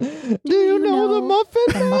you know the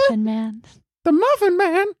Muffin Man? The Muffin Man. The Muffin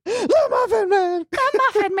Man. The Muffin Man. The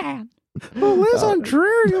Muffin Man. Who lives on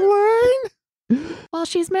Drury Lane? Well,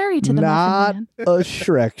 she's married to the Muffin Man. Not a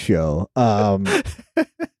Shrek show.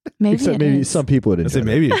 Maybe except it maybe is. some people would enjoy it.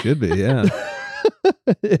 Maybe it should be, yeah.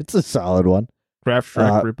 It's a solid one. Craft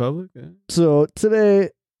Shrek Republic. Yeah. So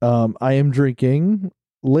today, I am drinking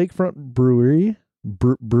Lakefront Brewing.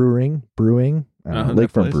 Lakefront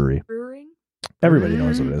Brewery. Brewing? Everybody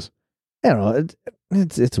knows what it is. I don't know.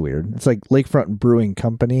 It's weird. It's like Lakefront Brewing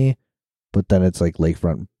Company, but then it's like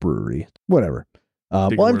Lakefront Brewery. Whatever.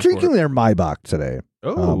 Well, I'm drinking their Maibach today.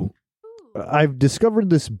 Oh. I've discovered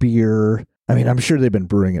this beer. I mean, I'm sure they've been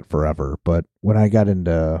brewing it forever, but when I got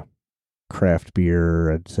into craft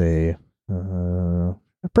beer, I'd say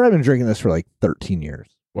I've probably been drinking this for like 13 years.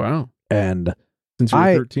 Wow. And since you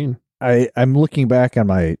were 13. I'm looking back on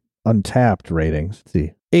my Untapped ratings. Let's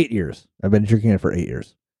see. 8 years. I've been drinking it for 8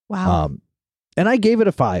 years. Wow. And I gave it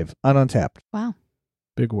a 5 on Untapped. Wow.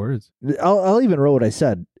 Big words. I'll even wrote what I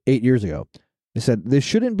said 8 years ago. I said, this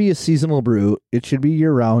shouldn't be a seasonal brew. It should be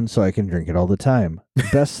year-round so I can drink it all the time.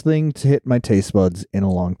 Best thing to hit my taste buds in a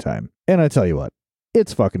long time. And I tell you what,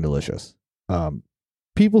 it's fucking delicious.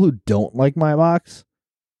 People who don't like my box,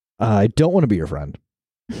 I don't want to be your friend.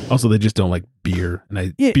 Also, they just don't like beer.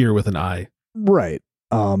 And beer with an I. Right.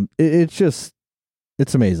 It's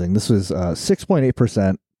amazing. This was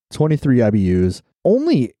 6.8%, 23 IBUs,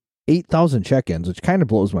 only 8,000 check-ins, which kind of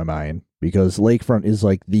blows my mind. Because Lakefront is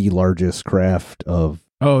like the largest craft of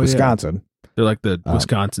Wisconsin. Yeah. They're like the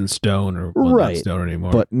Wisconsin Stone or not Stone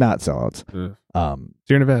anymore. But not sellouts.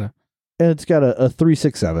 Sierra Nevada. And it's got a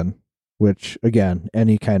 367, which again,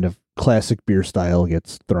 any kind of classic beer style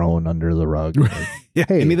gets thrown under the rug. Like, yeah,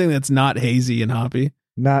 hey, anything that's not hazy and hoppy.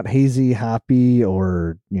 Not hazy, hoppy,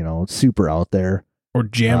 or super out there. Or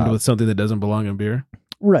jammed with something that doesn't belong in beer.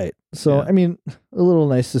 Right. So, Yeah. I mean, a little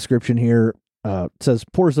nice description here. It says,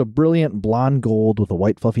 pours a brilliant blonde gold with a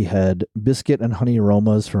white fluffy head. Biscuit and honey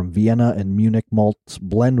aromas from Vienna and Munich malts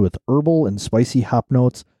blend with herbal and spicy hop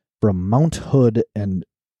notes from Mount Hood and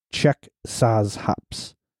Czech Saz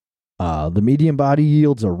hops. The medium body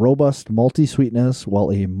yields a robust malty sweetness,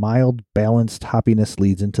 while a mild, balanced hoppiness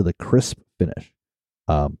leads into the crisp finish.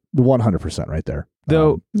 100% right there.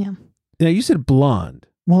 Though, Yeah. now you said blonde.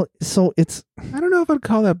 Well, so I don't know if I'd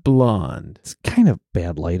call that blonde. It's kind of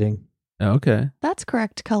bad lighting. Okay. That's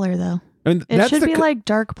correct color, though. I mean, It should be like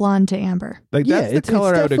dark blonde to amber. Like, Yeah, that's the it's color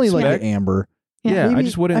I would definitely expect. like an amber. Yeah, Maybe- I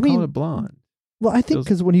just wouldn't I call mean, it blonde. Well, I think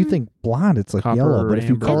because when you think blonde, it's like Copper yellow. But if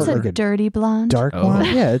you amber. call It's it a like a dirty blonde. dark blonde,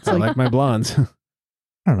 yeah, it's I like, like my blondes. I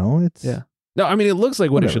don't know. It's Yeah. No, I mean, it looks like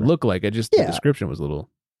what it should Whatever. look like. The Yeah. description was a little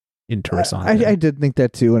interessant. I did think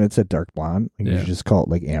that too, and it said dark blonde. Like, Yeah. You should just call it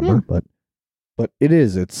like amber, but it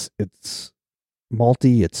is. It's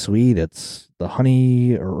malty. It's sweet. It's the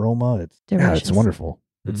honey aroma. It's Delicious. wonderful.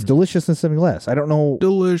 It's Mhm. delicious in some glass. I don't know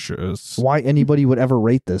Delicious. why anybody would ever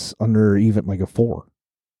rate this under even like a 4.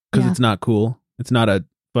 Because Yeah. it's not cool. It's not a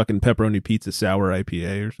fucking pepperoni pizza sour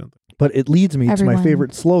IPA or something. But it leads me to my Everyone.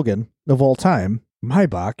 favorite slogan of all time: "My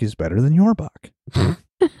Bach is better than your Bach."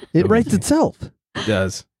 It writes itself. It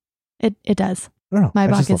does. It does. I don't know. My I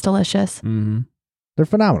Bach just is love- delicious. Mm-hmm. They're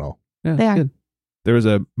phenomenal. Yeah, They it's are. good. There was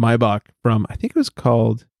a Maybach from, I think it was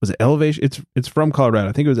called, was it Elevation? It's from Colorado.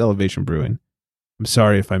 I think it was Elevation Brewing. I'm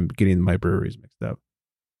sorry if I'm getting my breweries mixed up.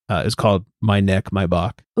 It's called My Neck, My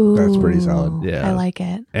Bach. Ooh, That's pretty solid. Yeah. I like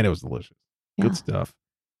it. And it was delicious. Yeah. Good stuff.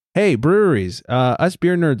 Hey, breweries. Us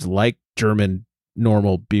beer nerds like German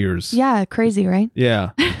normal beers. Yeah, crazy, right?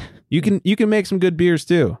 Yeah. You can make some good beers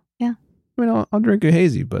too. Yeah. I mean, I'll drink a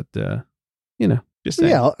hazy, but just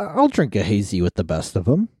saying. Yeah, I'll drink a hazy with the best of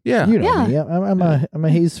them. Yeah. You know Yeah. me. I'm a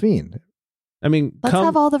haze fiend. I mean, Let's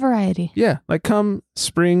have all the variety. yeah, like come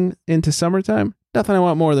spring into summertime, nothing I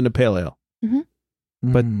want more than a pale ale.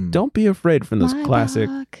 But don't be afraid from those My classic.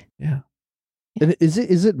 Bach. Yeah. And is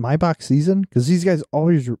it my box season? Because these guys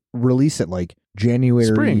always release it like January,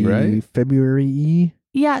 Spring, right? February.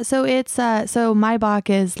 Yeah, so it's so my Bach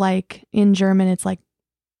is like in German it's like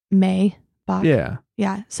May Bach. Yeah.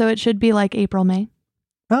 Yeah, so it should be like April, May.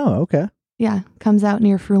 Oh, okay. Yeah, comes out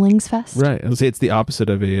near Frühlingsfest. Right. I'll say it's the opposite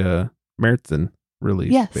of a Märzen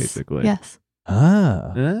release, Yes. basically. Yes.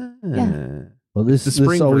 Ah. Yeah. Well, this The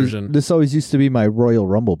spring version. This always used to be my Royal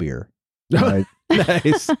Rumble beer. Nice.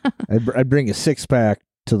 I'd bring a 6-pack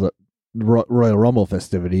to the Royal Rumble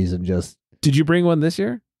festivities and just. Did you bring one this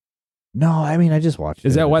year? No, I mean I just watched.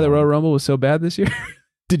 Is it. that why the Royal Rumble was so bad this year?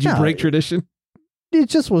 Did you No, break tradition? It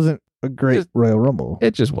just wasn't a great Just- Royal Rumble.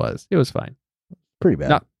 It just was. It was fine. Pretty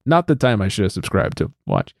bad. Not the time I should have subscribed to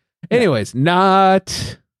watch. Anyways,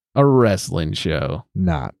 not a wrestling show.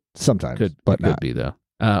 Not sometimes, Could not. be though.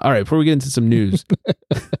 All right, before we get into some news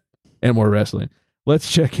and more wrestling,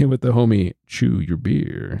 let's check in with the homie Chew Your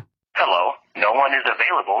Beer. Hello, no one is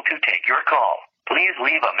available to take your call. Please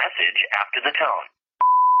leave a message after the tone.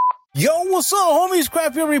 Yo, what's up, homies?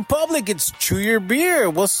 Crappy Republic. It's Chew Your Beer.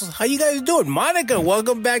 How you guys doing? Monica,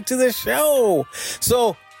 welcome back to the show.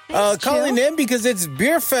 So, calling in because it's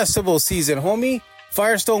beer festival season, homie.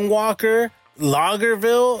 Firestone Walker,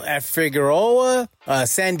 Lagerville at Figueroa,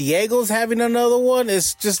 San Diego's having another one.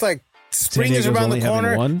 It's just like spring is Diego's around the only having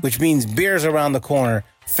corner, one? which means beer's around the corner.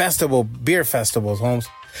 Beer festivals, Holmes.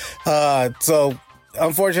 So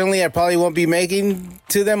unfortunately, I probably won't be making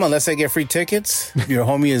to them unless I get free tickets. Your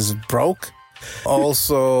homie is broke.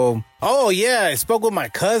 Also, oh yeah, I spoke with my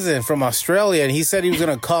cousin from Australia, and he said he was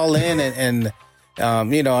going to call in and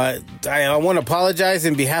I want to apologize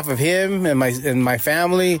in behalf of him and my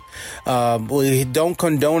family. We don't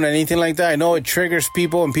condone anything like that. I know it triggers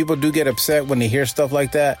people, and people do get upset when they hear stuff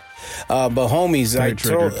like that. But homies,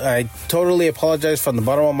 I totally apologize from the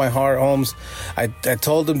bottom of my heart, Holmes. I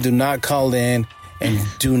told him do not call in and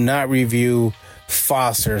do not review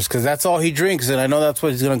Foster's because that's all he drinks, and I know that's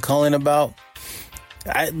what he's going to call in about.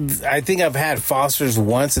 I think I've had Foster's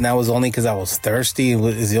once, and that was only because I was thirsty. It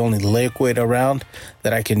was the only liquid around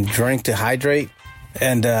that I can drink to hydrate.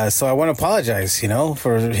 And so I want to apologize,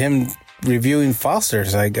 for him reviewing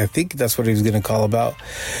Foster's. I think that's what he was going to call about.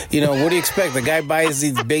 What do you expect? The guy buys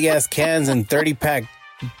these big-ass cans and 30-pack,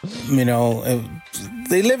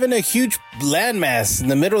 they live in a huge landmass in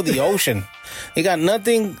the middle of the ocean. They got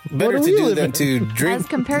nothing better to do than to drink As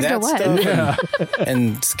compared that to what? stuff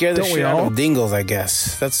and scare the Don't we shit out all? of dingoes, I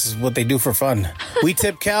guess. That's what they do for fun. We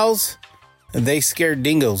tip cows, and they scare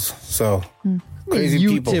dingoes. So, crazy You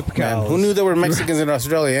people. tip man. cows. Who knew there were Mexicans in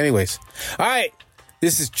Australia anyways? All right,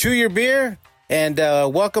 this is Chew Your Beer, And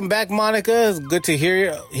welcome back, Monica. It's good to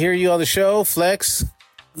hear you on the show. Flex,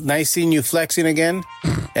 nice seeing you flexing again.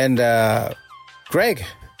 And Greg,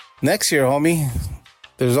 next year, homie.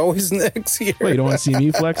 There's always next year. Wait, you don't want to see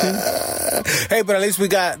me flexing? Hey, but at least we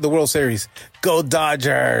got the World Series. Go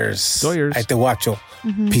Dodgers. Dodgers. Ay te guacho.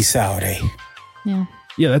 Peace out, eh? Yeah.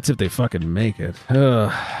 Yeah, that's if they fucking make it.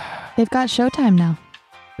 Ugh. They've got Showtime now.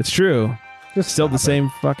 It's true. Still the same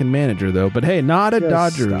fucking manager, though. But hey, not a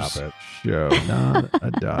Dodgers show. Not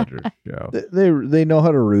a Dodgers show. They know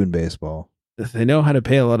how to ruin baseball. They know how to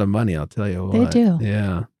pay a lot of money, I'll tell you what. They do.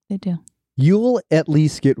 Yeah. They do. You'll at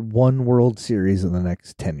least get one World Series in the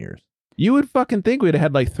next 10 years. You would fucking think we'd have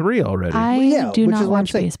had like 3 already. I do which is not what I'm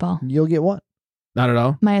watch saying. baseball. You'll get one. Not at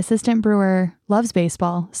all. My assistant brewer loves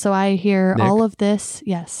baseball, so I hear Nick? all of this.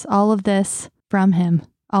 Yes, all of this from him.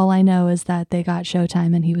 All I know is that they got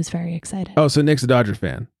Showtime, and he was very excited. Oh, so Nick's a Dodgers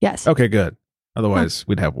fan. Yes. Okay, good. Otherwise,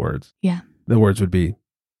 we'd have words. Yeah. The words would be,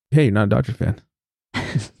 hey, you're not a Dodger fan.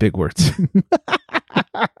 Big words.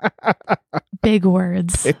 Big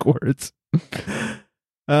words. Big words.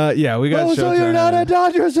 Yeah, we got Showtime. So you're not a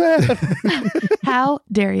Dodgers fan. How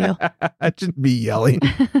dare you? I'd just be yelling.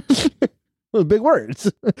 Well, big words.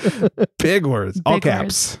 Big words. All Big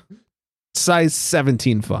caps. Size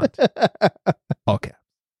 17 font. All caps.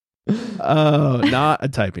 Oh, not a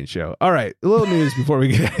typing show. All right. A little news before we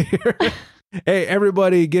get out of here. Hey,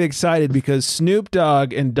 everybody get excited because Snoop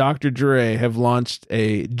Dogg and Dr. Dre have launched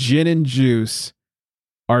a gin and juice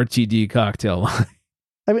RTD cocktail line.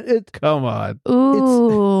 I mean, Come on.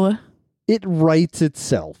 Ooh, it writes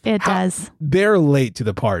itself. it does. They're late to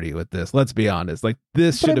the party with this. Let's be honest. Like,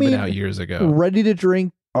 this But should have I been mean, out years ago. Ready to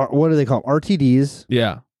drink. What do they call them? RTDs.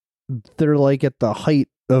 Yeah. They're like at the height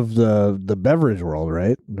of the beverage world,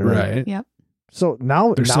 right? They're Right. Yep. So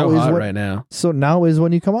now They're now so is hot when, right now. So now is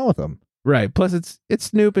when you come out with them. Right. Plus, it's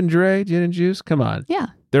Snoop and Dre, gin and juice. Come on. Yeah.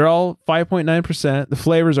 They're all 5.9%. The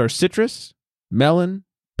flavors are citrus, melon,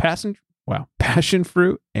 passion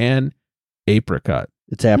fruit, and apricot.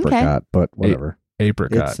 It's apricot, but whatever.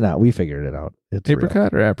 Apricot. It's not. We figured it out. It's real.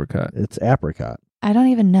 Apricot or apricot? It's apricot. I don't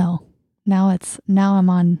even know. Now I'm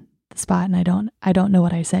on the spot, and I don't know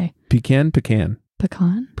what I say. Pecan. Pecan.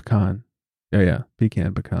 Oh, yeah.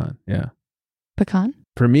 Pecan. Yeah. Pecan.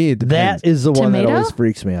 For me, it depends. That is the one that Tomato? always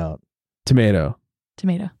freaks me out. Tomato.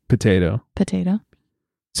 Potato.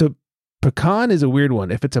 So pecan is a weird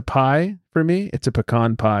one. If it's a pie, for me, it's a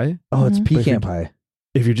pecan pie. Oh, it's Mhm. pecan pie.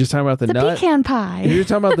 If you're just talking about the It's a nut, pecan if pie. you're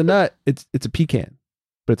talking about the nut, it's a pecan,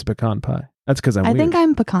 but it's a pecan pie. That's because I'm I weird. think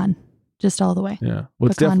I'm pecan, just all the way. Yeah.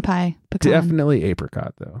 Well, it's Pecan pie. Pecan. definitely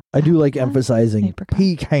apricot, though. I do like Apricot. emphasizing Apricot.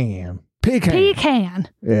 pecan. Pecan. Pecan.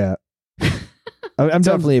 Yeah.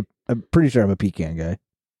 I'm pretty sure I'm a pecan guy.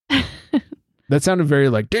 That sounded very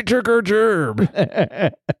like gerb.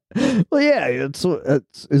 Well, yeah.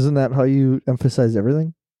 Isn't that how you emphasize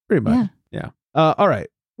everything? Pretty much. Yeah. All right.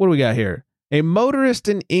 What do we got here? A motorist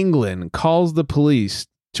in England calls the police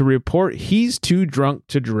to report he's too drunk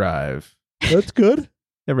to drive. That's good.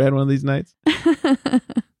 Ever had one of these nights?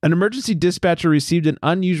 An emergency dispatcher received an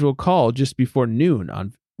unusual call just before noon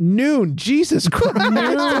on noon. Jesus Christ.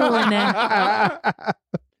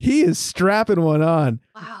 He is strapping one on.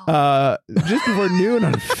 Wow. Just before noon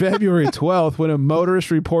on February 12th, when a motorist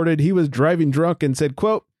reported he was driving drunk and said,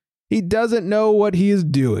 quote, he doesn't know what he is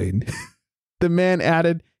doing. The man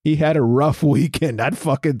added he had a rough weekend. I'd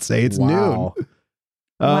fucking say it's Wow. noon.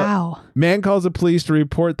 Wow. Man calls the police to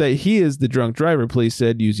report that he is the drunk driver, police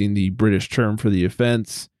said, using the British term for the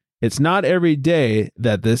offense. It's not every day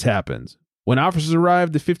that this happens. When officers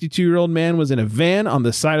arrived, the 52-year-old man was in a van on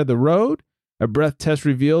the side of the road. A breath test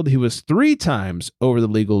revealed he was 3 times over the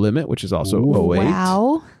legal limit, which is also 08.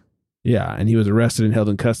 Wow. Yeah, and he was arrested and held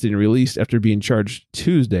in custody and released after being charged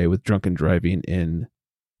Tuesday with drunken driving in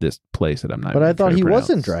this place that I'm not But even I thought trying to he pronounce.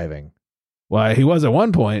 wasn't driving. Well, he was at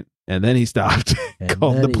one point, and then he stopped. And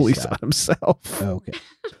Called then the he police on stopped. himself. Okay.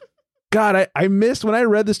 God, I missed, when I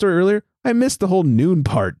read the story earlier, I missed the whole noon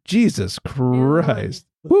part. Jesus Christ.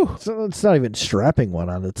 Whew. So it's not even strapping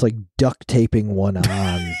one on. It's like duct taping one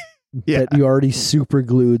on. Yeah. That you already super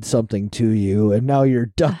glued something to you, and now you're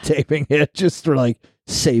duct taping it just for like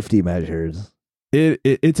safety measures.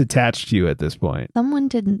 It's attached to you at this point. Someone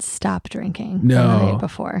didn't stop drinking No. the night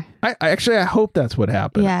before. I hope that's what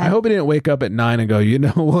happened. Yeah. I hope he didn't wake up at 9 and go, you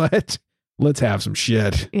know what? Let's have some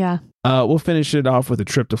shit. Yeah. We'll finish it off with a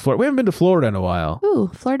trip to Florida. We haven't been to Florida in a while.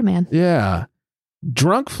 Ooh, Florida man. Yeah.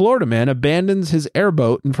 Drunk Florida man abandons his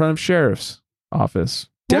airboat in front of sheriff's office.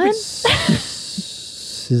 What?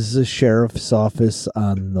 Is the sheriff's office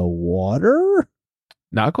on the water?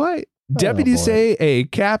 Not quite. Deputies boy. say a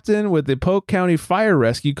captain with the Polk County Fire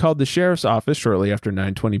Rescue called the sheriff's office shortly after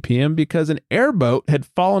 9:20 p.m. because an airboat had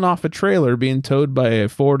fallen off a trailer being towed by a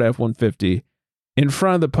Ford F-150 in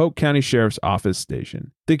front of the Polk County Sheriff's Office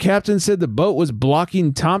station. The captain said the boat was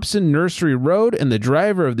blocking Thompson Nursery Road and the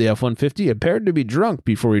driver of the F-150 appeared to be drunk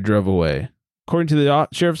before he drove away. According to the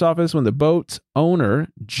sheriff's office, when the boat's owner,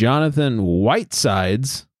 Jonathan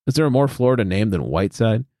Whitesides, is there a more Florida name than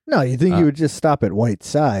Whiteside? No, you think you would just stop at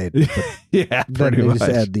Whiteside. Yeah, Then pretty they much. just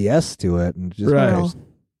add the S to it and just Right.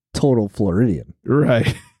 total Floridian.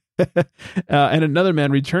 Right. And another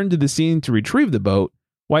man returned to the scene to retrieve the boat.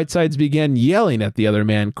 Whitesides began yelling at the other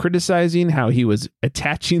man, criticizing how he was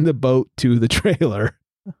attaching the boat to the trailer.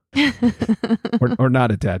 or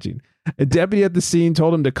not attaching. A deputy at the scene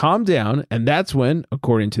told him to calm down, and that's when,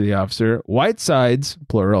 according to the officer, Whitesides,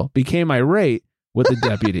 plural, became irate with the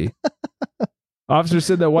deputy. Officer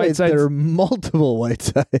said that Wait, Whitesides... there are multiple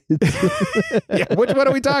Whitesides. Yeah, which one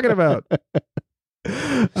are we talking about?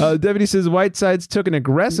 The deputy says Whitesides took an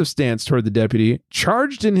aggressive stance toward the deputy,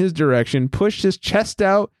 charged in his direction, pushed his chest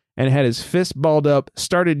out, and had his fist balled up,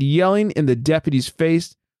 started yelling in the deputy's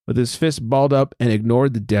face with his fist balled up, and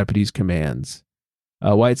ignored the deputy's commands.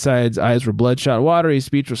 Whiteside's eyes were bloodshot water, his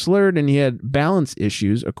speech was slurred, and he had balance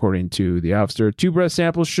issues, according to the officer. 2 breath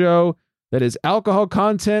samples show that his alcohol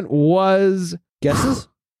content was... Guesses?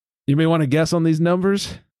 You may want to guess on these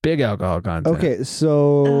numbers. Big alcohol content. Okay,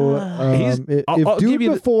 so I'll if give Dude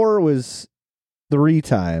you Before was 3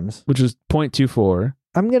 times, Which is 0.24.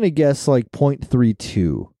 I'm going to guess like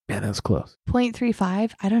 0.32. Man, that's close.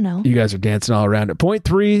 0.35. I don't know. You guys are dancing all around it.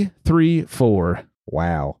 0.334.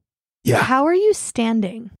 Wow. Yeah. How are you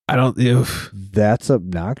standing? I don't... Oof. That's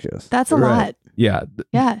obnoxious. That's a Right. lot. Yeah.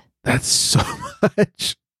 Yeah. That's so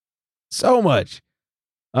much. So much.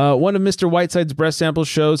 One of Mr. Whiteside's breath samples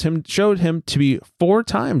showed him to be 4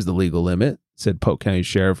 times the legal limit, said Polk County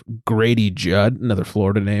Sheriff Grady Judd, another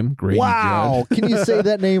Florida name. Grady Wow. Can you say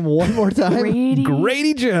that name one more time? Grady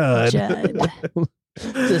Grady Judd. Judd.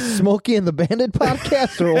 Is this Smokey and the Bandit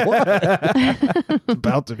podcast or what?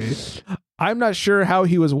 About to be. I'm not sure how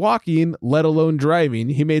he was walking, let alone driving.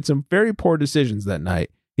 He made some very poor decisions that night.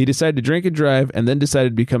 He decided to drink and drive and then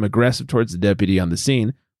decided to become aggressive towards the deputy on the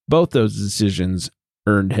scene. Both those decisions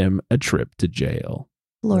earned him a trip to jail.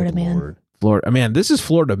 Florida man. Lord. Florida, man, this is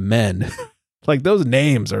Florida men. Like those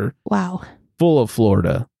names are Wow. full of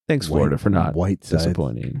Florida. Thanks, Florida, for not Whitesides.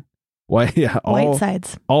 disappointing. Why? Yeah,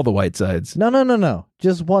 Whitesides. all the Whitesides. No.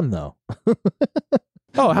 Just one though.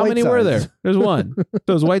 Oh, how many were there? Whitesides. There's one. So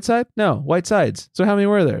it was Whiteside? No, Whitesides. So how many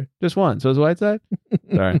were there? Just one. So it was Whiteside?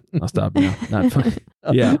 Sorry, I'll stop now. Not funny.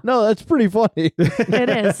 Yeah. No, that's pretty funny. It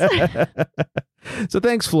is. So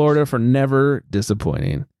thanks, Florida, for never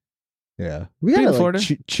disappointing. Yeah. We Being gotta Florida.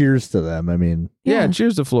 cheers to them. I mean, Yeah,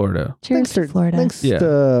 cheers to Florida. Cheers thanks to Florida. Thanks Yeah.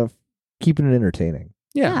 to keeping it entertaining.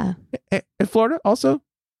 Yeah. And Florida also,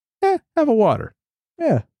 have a water.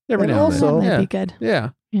 Yeah. Every And now and also- That then. might be good. Yeah.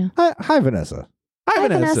 Hi, Vanessa. Hi, Hi,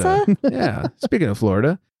 Vanessa. Yeah. Speaking of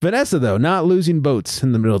Florida, Vanessa, though, not losing boats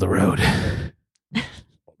in the middle of the road.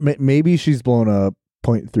 Maybe she's blown a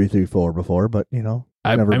 .334 before, but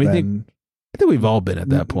I never mean, been. I think we've all been at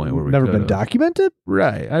that point where we've never been could've. documented.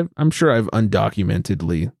 Right. I'm sure I've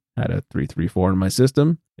undocumentedly had a 334 in my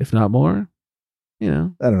system, if not more. I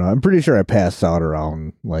don't know. I'm pretty sure I passed out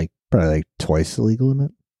around probably twice the legal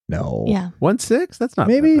limit. No. Yeah. 1.6? That's not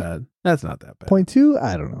Maybe. that bad. That's not that bad. .2?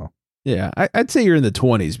 I don't know. Yeah. I'd say you're in the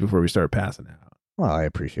 20s before we start passing out. Well, I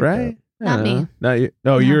appreciate Right? Not me. No, you're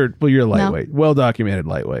No. you're lightweight. Well documented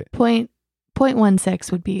lightweight.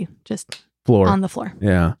 0.16 would be just Floor. on the floor.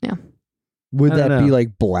 Yeah. that. Would I don't that be know.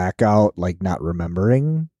 like blackout, like not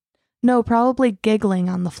remembering? No, probably giggling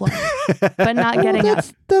on the floor, but not Oh, getting up.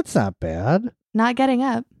 that's not bad. Not getting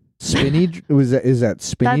up. Spinny is that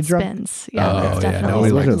spinny That drunk? spins. Yeah, Oh, that's yeah, definitely no, we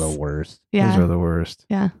Those like- are spins. the worst. Yeah. Those are the worst.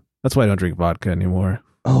 Yeah. That's why I don't drink vodka anymore.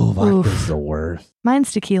 Oh, vodka's Oof. the worst.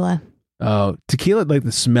 Mine's tequila. Oh, tequila, like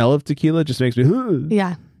the smell of tequila just makes me,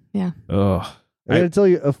 Yeah. oh. I gotta tell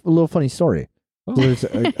you a little funny story. Oh. There's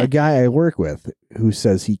a guy I work with who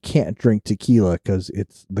says he can't drink tequila because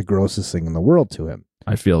it's the grossest thing in the world to him.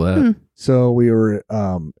 I feel that. Hmm. So we were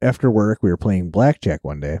after work, we were playing blackjack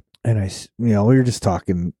one day, and we were just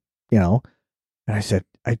talking, and I said,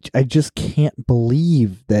 I just can't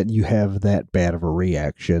believe that you have that bad of a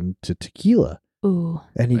reaction to tequila. Ooh.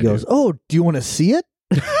 And he I goes, do. "Oh, do you want to see it?"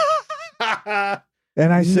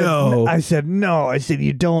 And I said, No. I said, no. I said,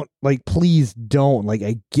 you don't, please don't.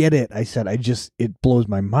 I get it. I said, it blows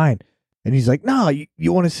my mind. And he's like, no,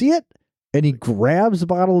 you want to see it? And he grabs a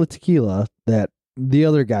bottle of tequila that the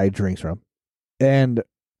other guy drinks from. And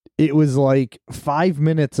it was like 5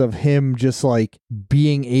 minutes of him just like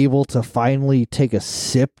being able to finally take a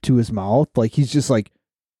sip to his mouth. Like he's just like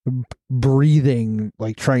breathing,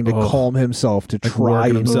 like trying to calm himself to like try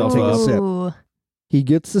and himself take a sip. Ooh. He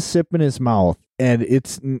gets the sip in his mouth,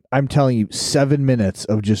 and I'm telling you, 7 minutes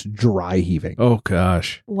of just dry heaving. Oh,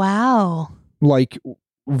 gosh. Wow. Like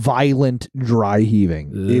violent dry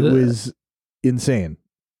heaving. It Ugh. was insane.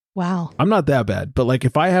 Wow. I'm not that bad, but like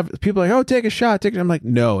if I have people are like, oh, take a shot, I'm like,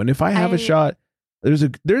 no. And if I have a shot, there's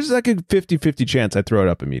like a 50-50 chance I throw it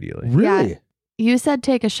up immediately. Really? Yeah. You said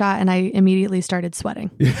take a shot, and I immediately started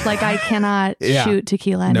sweating. Like I cannot shoot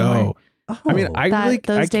tequila anymore. No. I mean,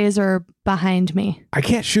 Those days are behind me. I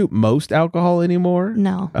can't shoot most alcohol anymore.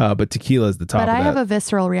 No. But tequila is the top. But of I that. have a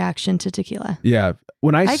visceral reaction to tequila. Yeah.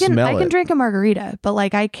 When I can smell it, drink a margarita, but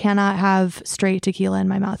like I cannot have straight tequila in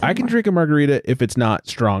my mouth anymore. I can drink a margarita if it's not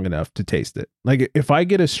strong enough to taste it. Like if I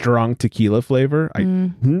get a strong tequila flavor,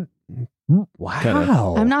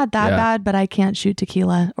 Wow. I'm not that bad, but I can't shoot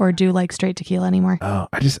tequila or do like straight tequila anymore.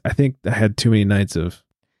 I think I had too many nights of.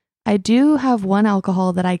 I do have one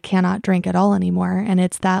alcohol that I cannot drink at all anymore, and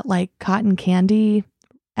it's that like cotton candy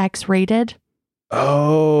X-rated.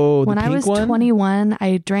 Oh, when I was 21,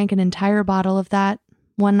 I drank an entire bottle of that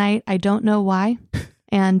one night. I don't know why.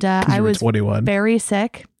 And I was 21. very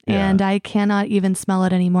sick, and I cannot even smell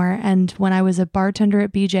it anymore. And when I was a bartender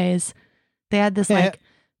at BJ's, they had this like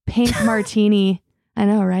pink martini. I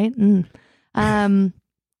know, right?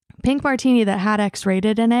 Pink martini that had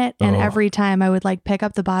X-rated in it. And every time I would like pick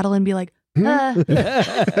up the bottle and be like, They're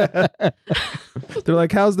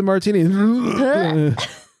like, how's the martini?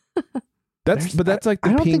 That's like the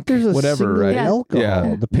I don't pink think there's a whatever, single right? alcohol.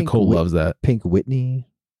 Yeah. The pink Nicole loves that. Pink Whitney.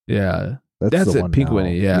 Yeah. That's the it. one Pink now.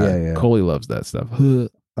 Whitney. Yeah. Coley loves that stuff.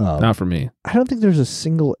 Not for me. I don't think there's a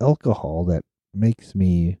single alcohol that makes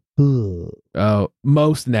me.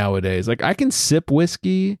 Most nowadays, like I can sip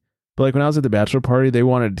whiskey, but like when I was at the bachelor party, they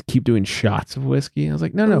wanted to keep doing shots of whiskey. I was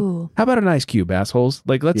like, no. Ooh. How about an ice cube, assholes?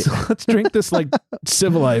 Like let's drink this like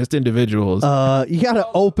civilized individuals. You got to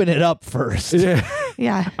open it up first.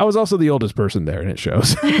 Yeah. I was also the oldest person there, and it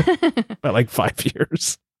shows by like 5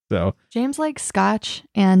 years. So James likes scotch,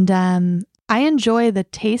 and I enjoy the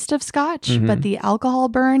taste of scotch, but the alcohol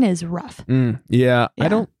burn is rough. Yeah. I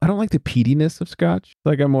don't like the peatiness of scotch.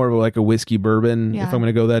 Like I'm more of like a whiskey bourbon if I'm going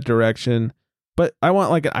to go that direction. But I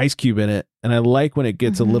want like an ice cube in it, and I like when it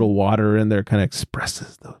gets a little water in there, kind of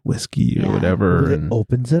expresses the whiskey or whatever. It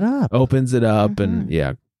opens it up. And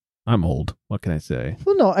yeah, I'm old. What can I say?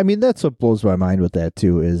 Well, no, I mean that's what blows my mind with that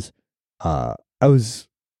too. Is I was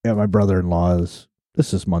at my brother-in-law's.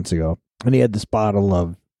 This is months ago, and he had this bottle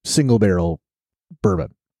of single barrel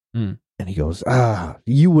bourbon, and he goes,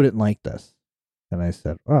 you wouldn't like this. And I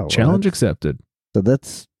said, oh, well, challenge accepted. So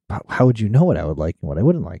that's how would you know what I would like and what I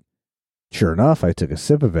wouldn't like? Sure enough, I took a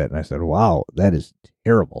sip of it and I said, wow, that is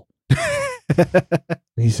terrible.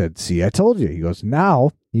 He said, see, I told you. He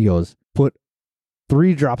goes, put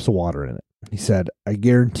 3 drops of water in it. He said, I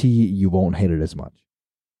guarantee you won't hate it as much.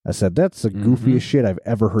 I said, that's the goofiest shit I've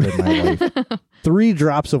ever heard in my life. 3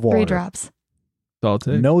 drops of water. 3 drops.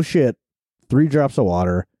 No shit. 3 drops of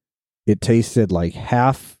water. It tasted like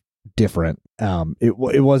half different. It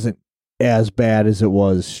wasn't as bad as it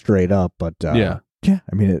was straight up, but yeah. I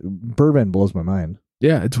mean, bourbon blows my mind.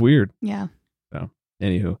 Yeah, it's weird. Yeah. So,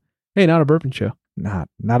 anywho, hey, not a bourbon show. Not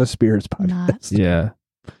a spirits podcast. Yeah.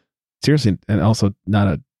 Seriously, and also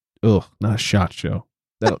not a shot show.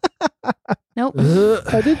 Nope.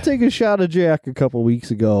 I did take a shot of Jack a couple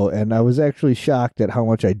weeks ago, and I was actually shocked at how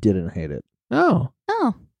much I didn't hate it. Oh.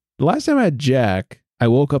 The last time I had Jack, I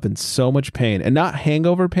woke up in so much pain, and not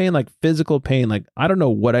hangover pain, like physical pain. Like I don't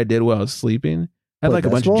know what I did while I was sleeping. I had like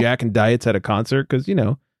a bunch of Jack and Diets at a concert because,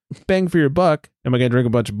 bang for your buck. Am I going to drink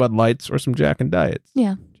a bunch of Bud Lights or some Jack and Diets?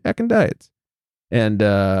 Yeah. Jack and Diets. And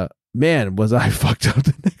man, was I fucked up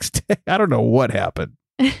the next day. I don't know what happened.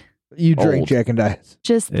 You drink Jack and Diets.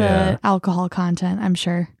 Just the alcohol content, I'm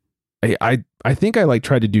sure. I think I like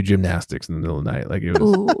tried to do gymnastics in the middle of the night. Like it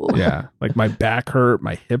was, like my back hurt,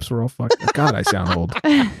 my hips were all fucked. God, I sound old.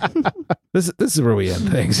 This is where we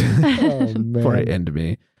end things. Before I end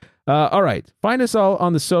me. All right. Find us all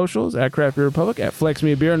on the socials at Craft Beer Republic, at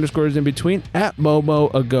FlexMeBeer _ in between, at Momo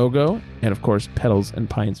Agogo, and of course, Petals and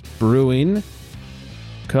Pints Brewing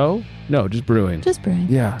Co. No, just brewing. Just brewing.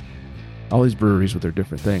 Yeah. All these breweries with their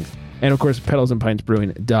different things. And of course,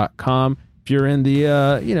 petalsandpintsbrewing.com. If you're in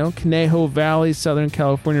the Conejo Valley, Southern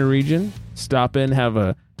California region, stop in, have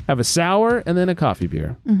a sour and then a coffee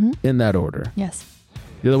beer in that order. Yes.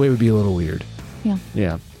 The other way would be a little weird. Yeah.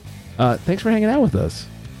 Yeah. Thanks for hanging out with us.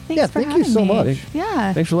 Thank you so much.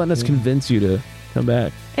 Yeah. Thanks for letting us convince you to come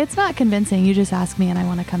back. It's not convincing. You just ask me and I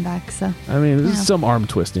want to come back. So I mean, this is some arm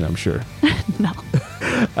twisting, I'm sure. no.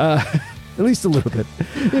 At least a little bit.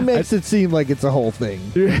 It makes it seem like it's a whole thing.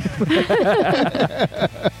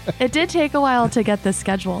 It did take a while to get this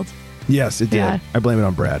scheduled. Yes, it did. Yeah. I blame it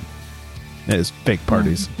on Brad and his fake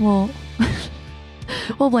parties.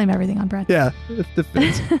 We'll blame everything on Brad. Yeah, it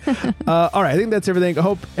fits. All right, I think that's everything. I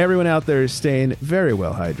hope everyone out there is staying very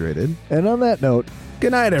well hydrated. And on that note,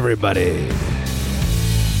 good night, everybody.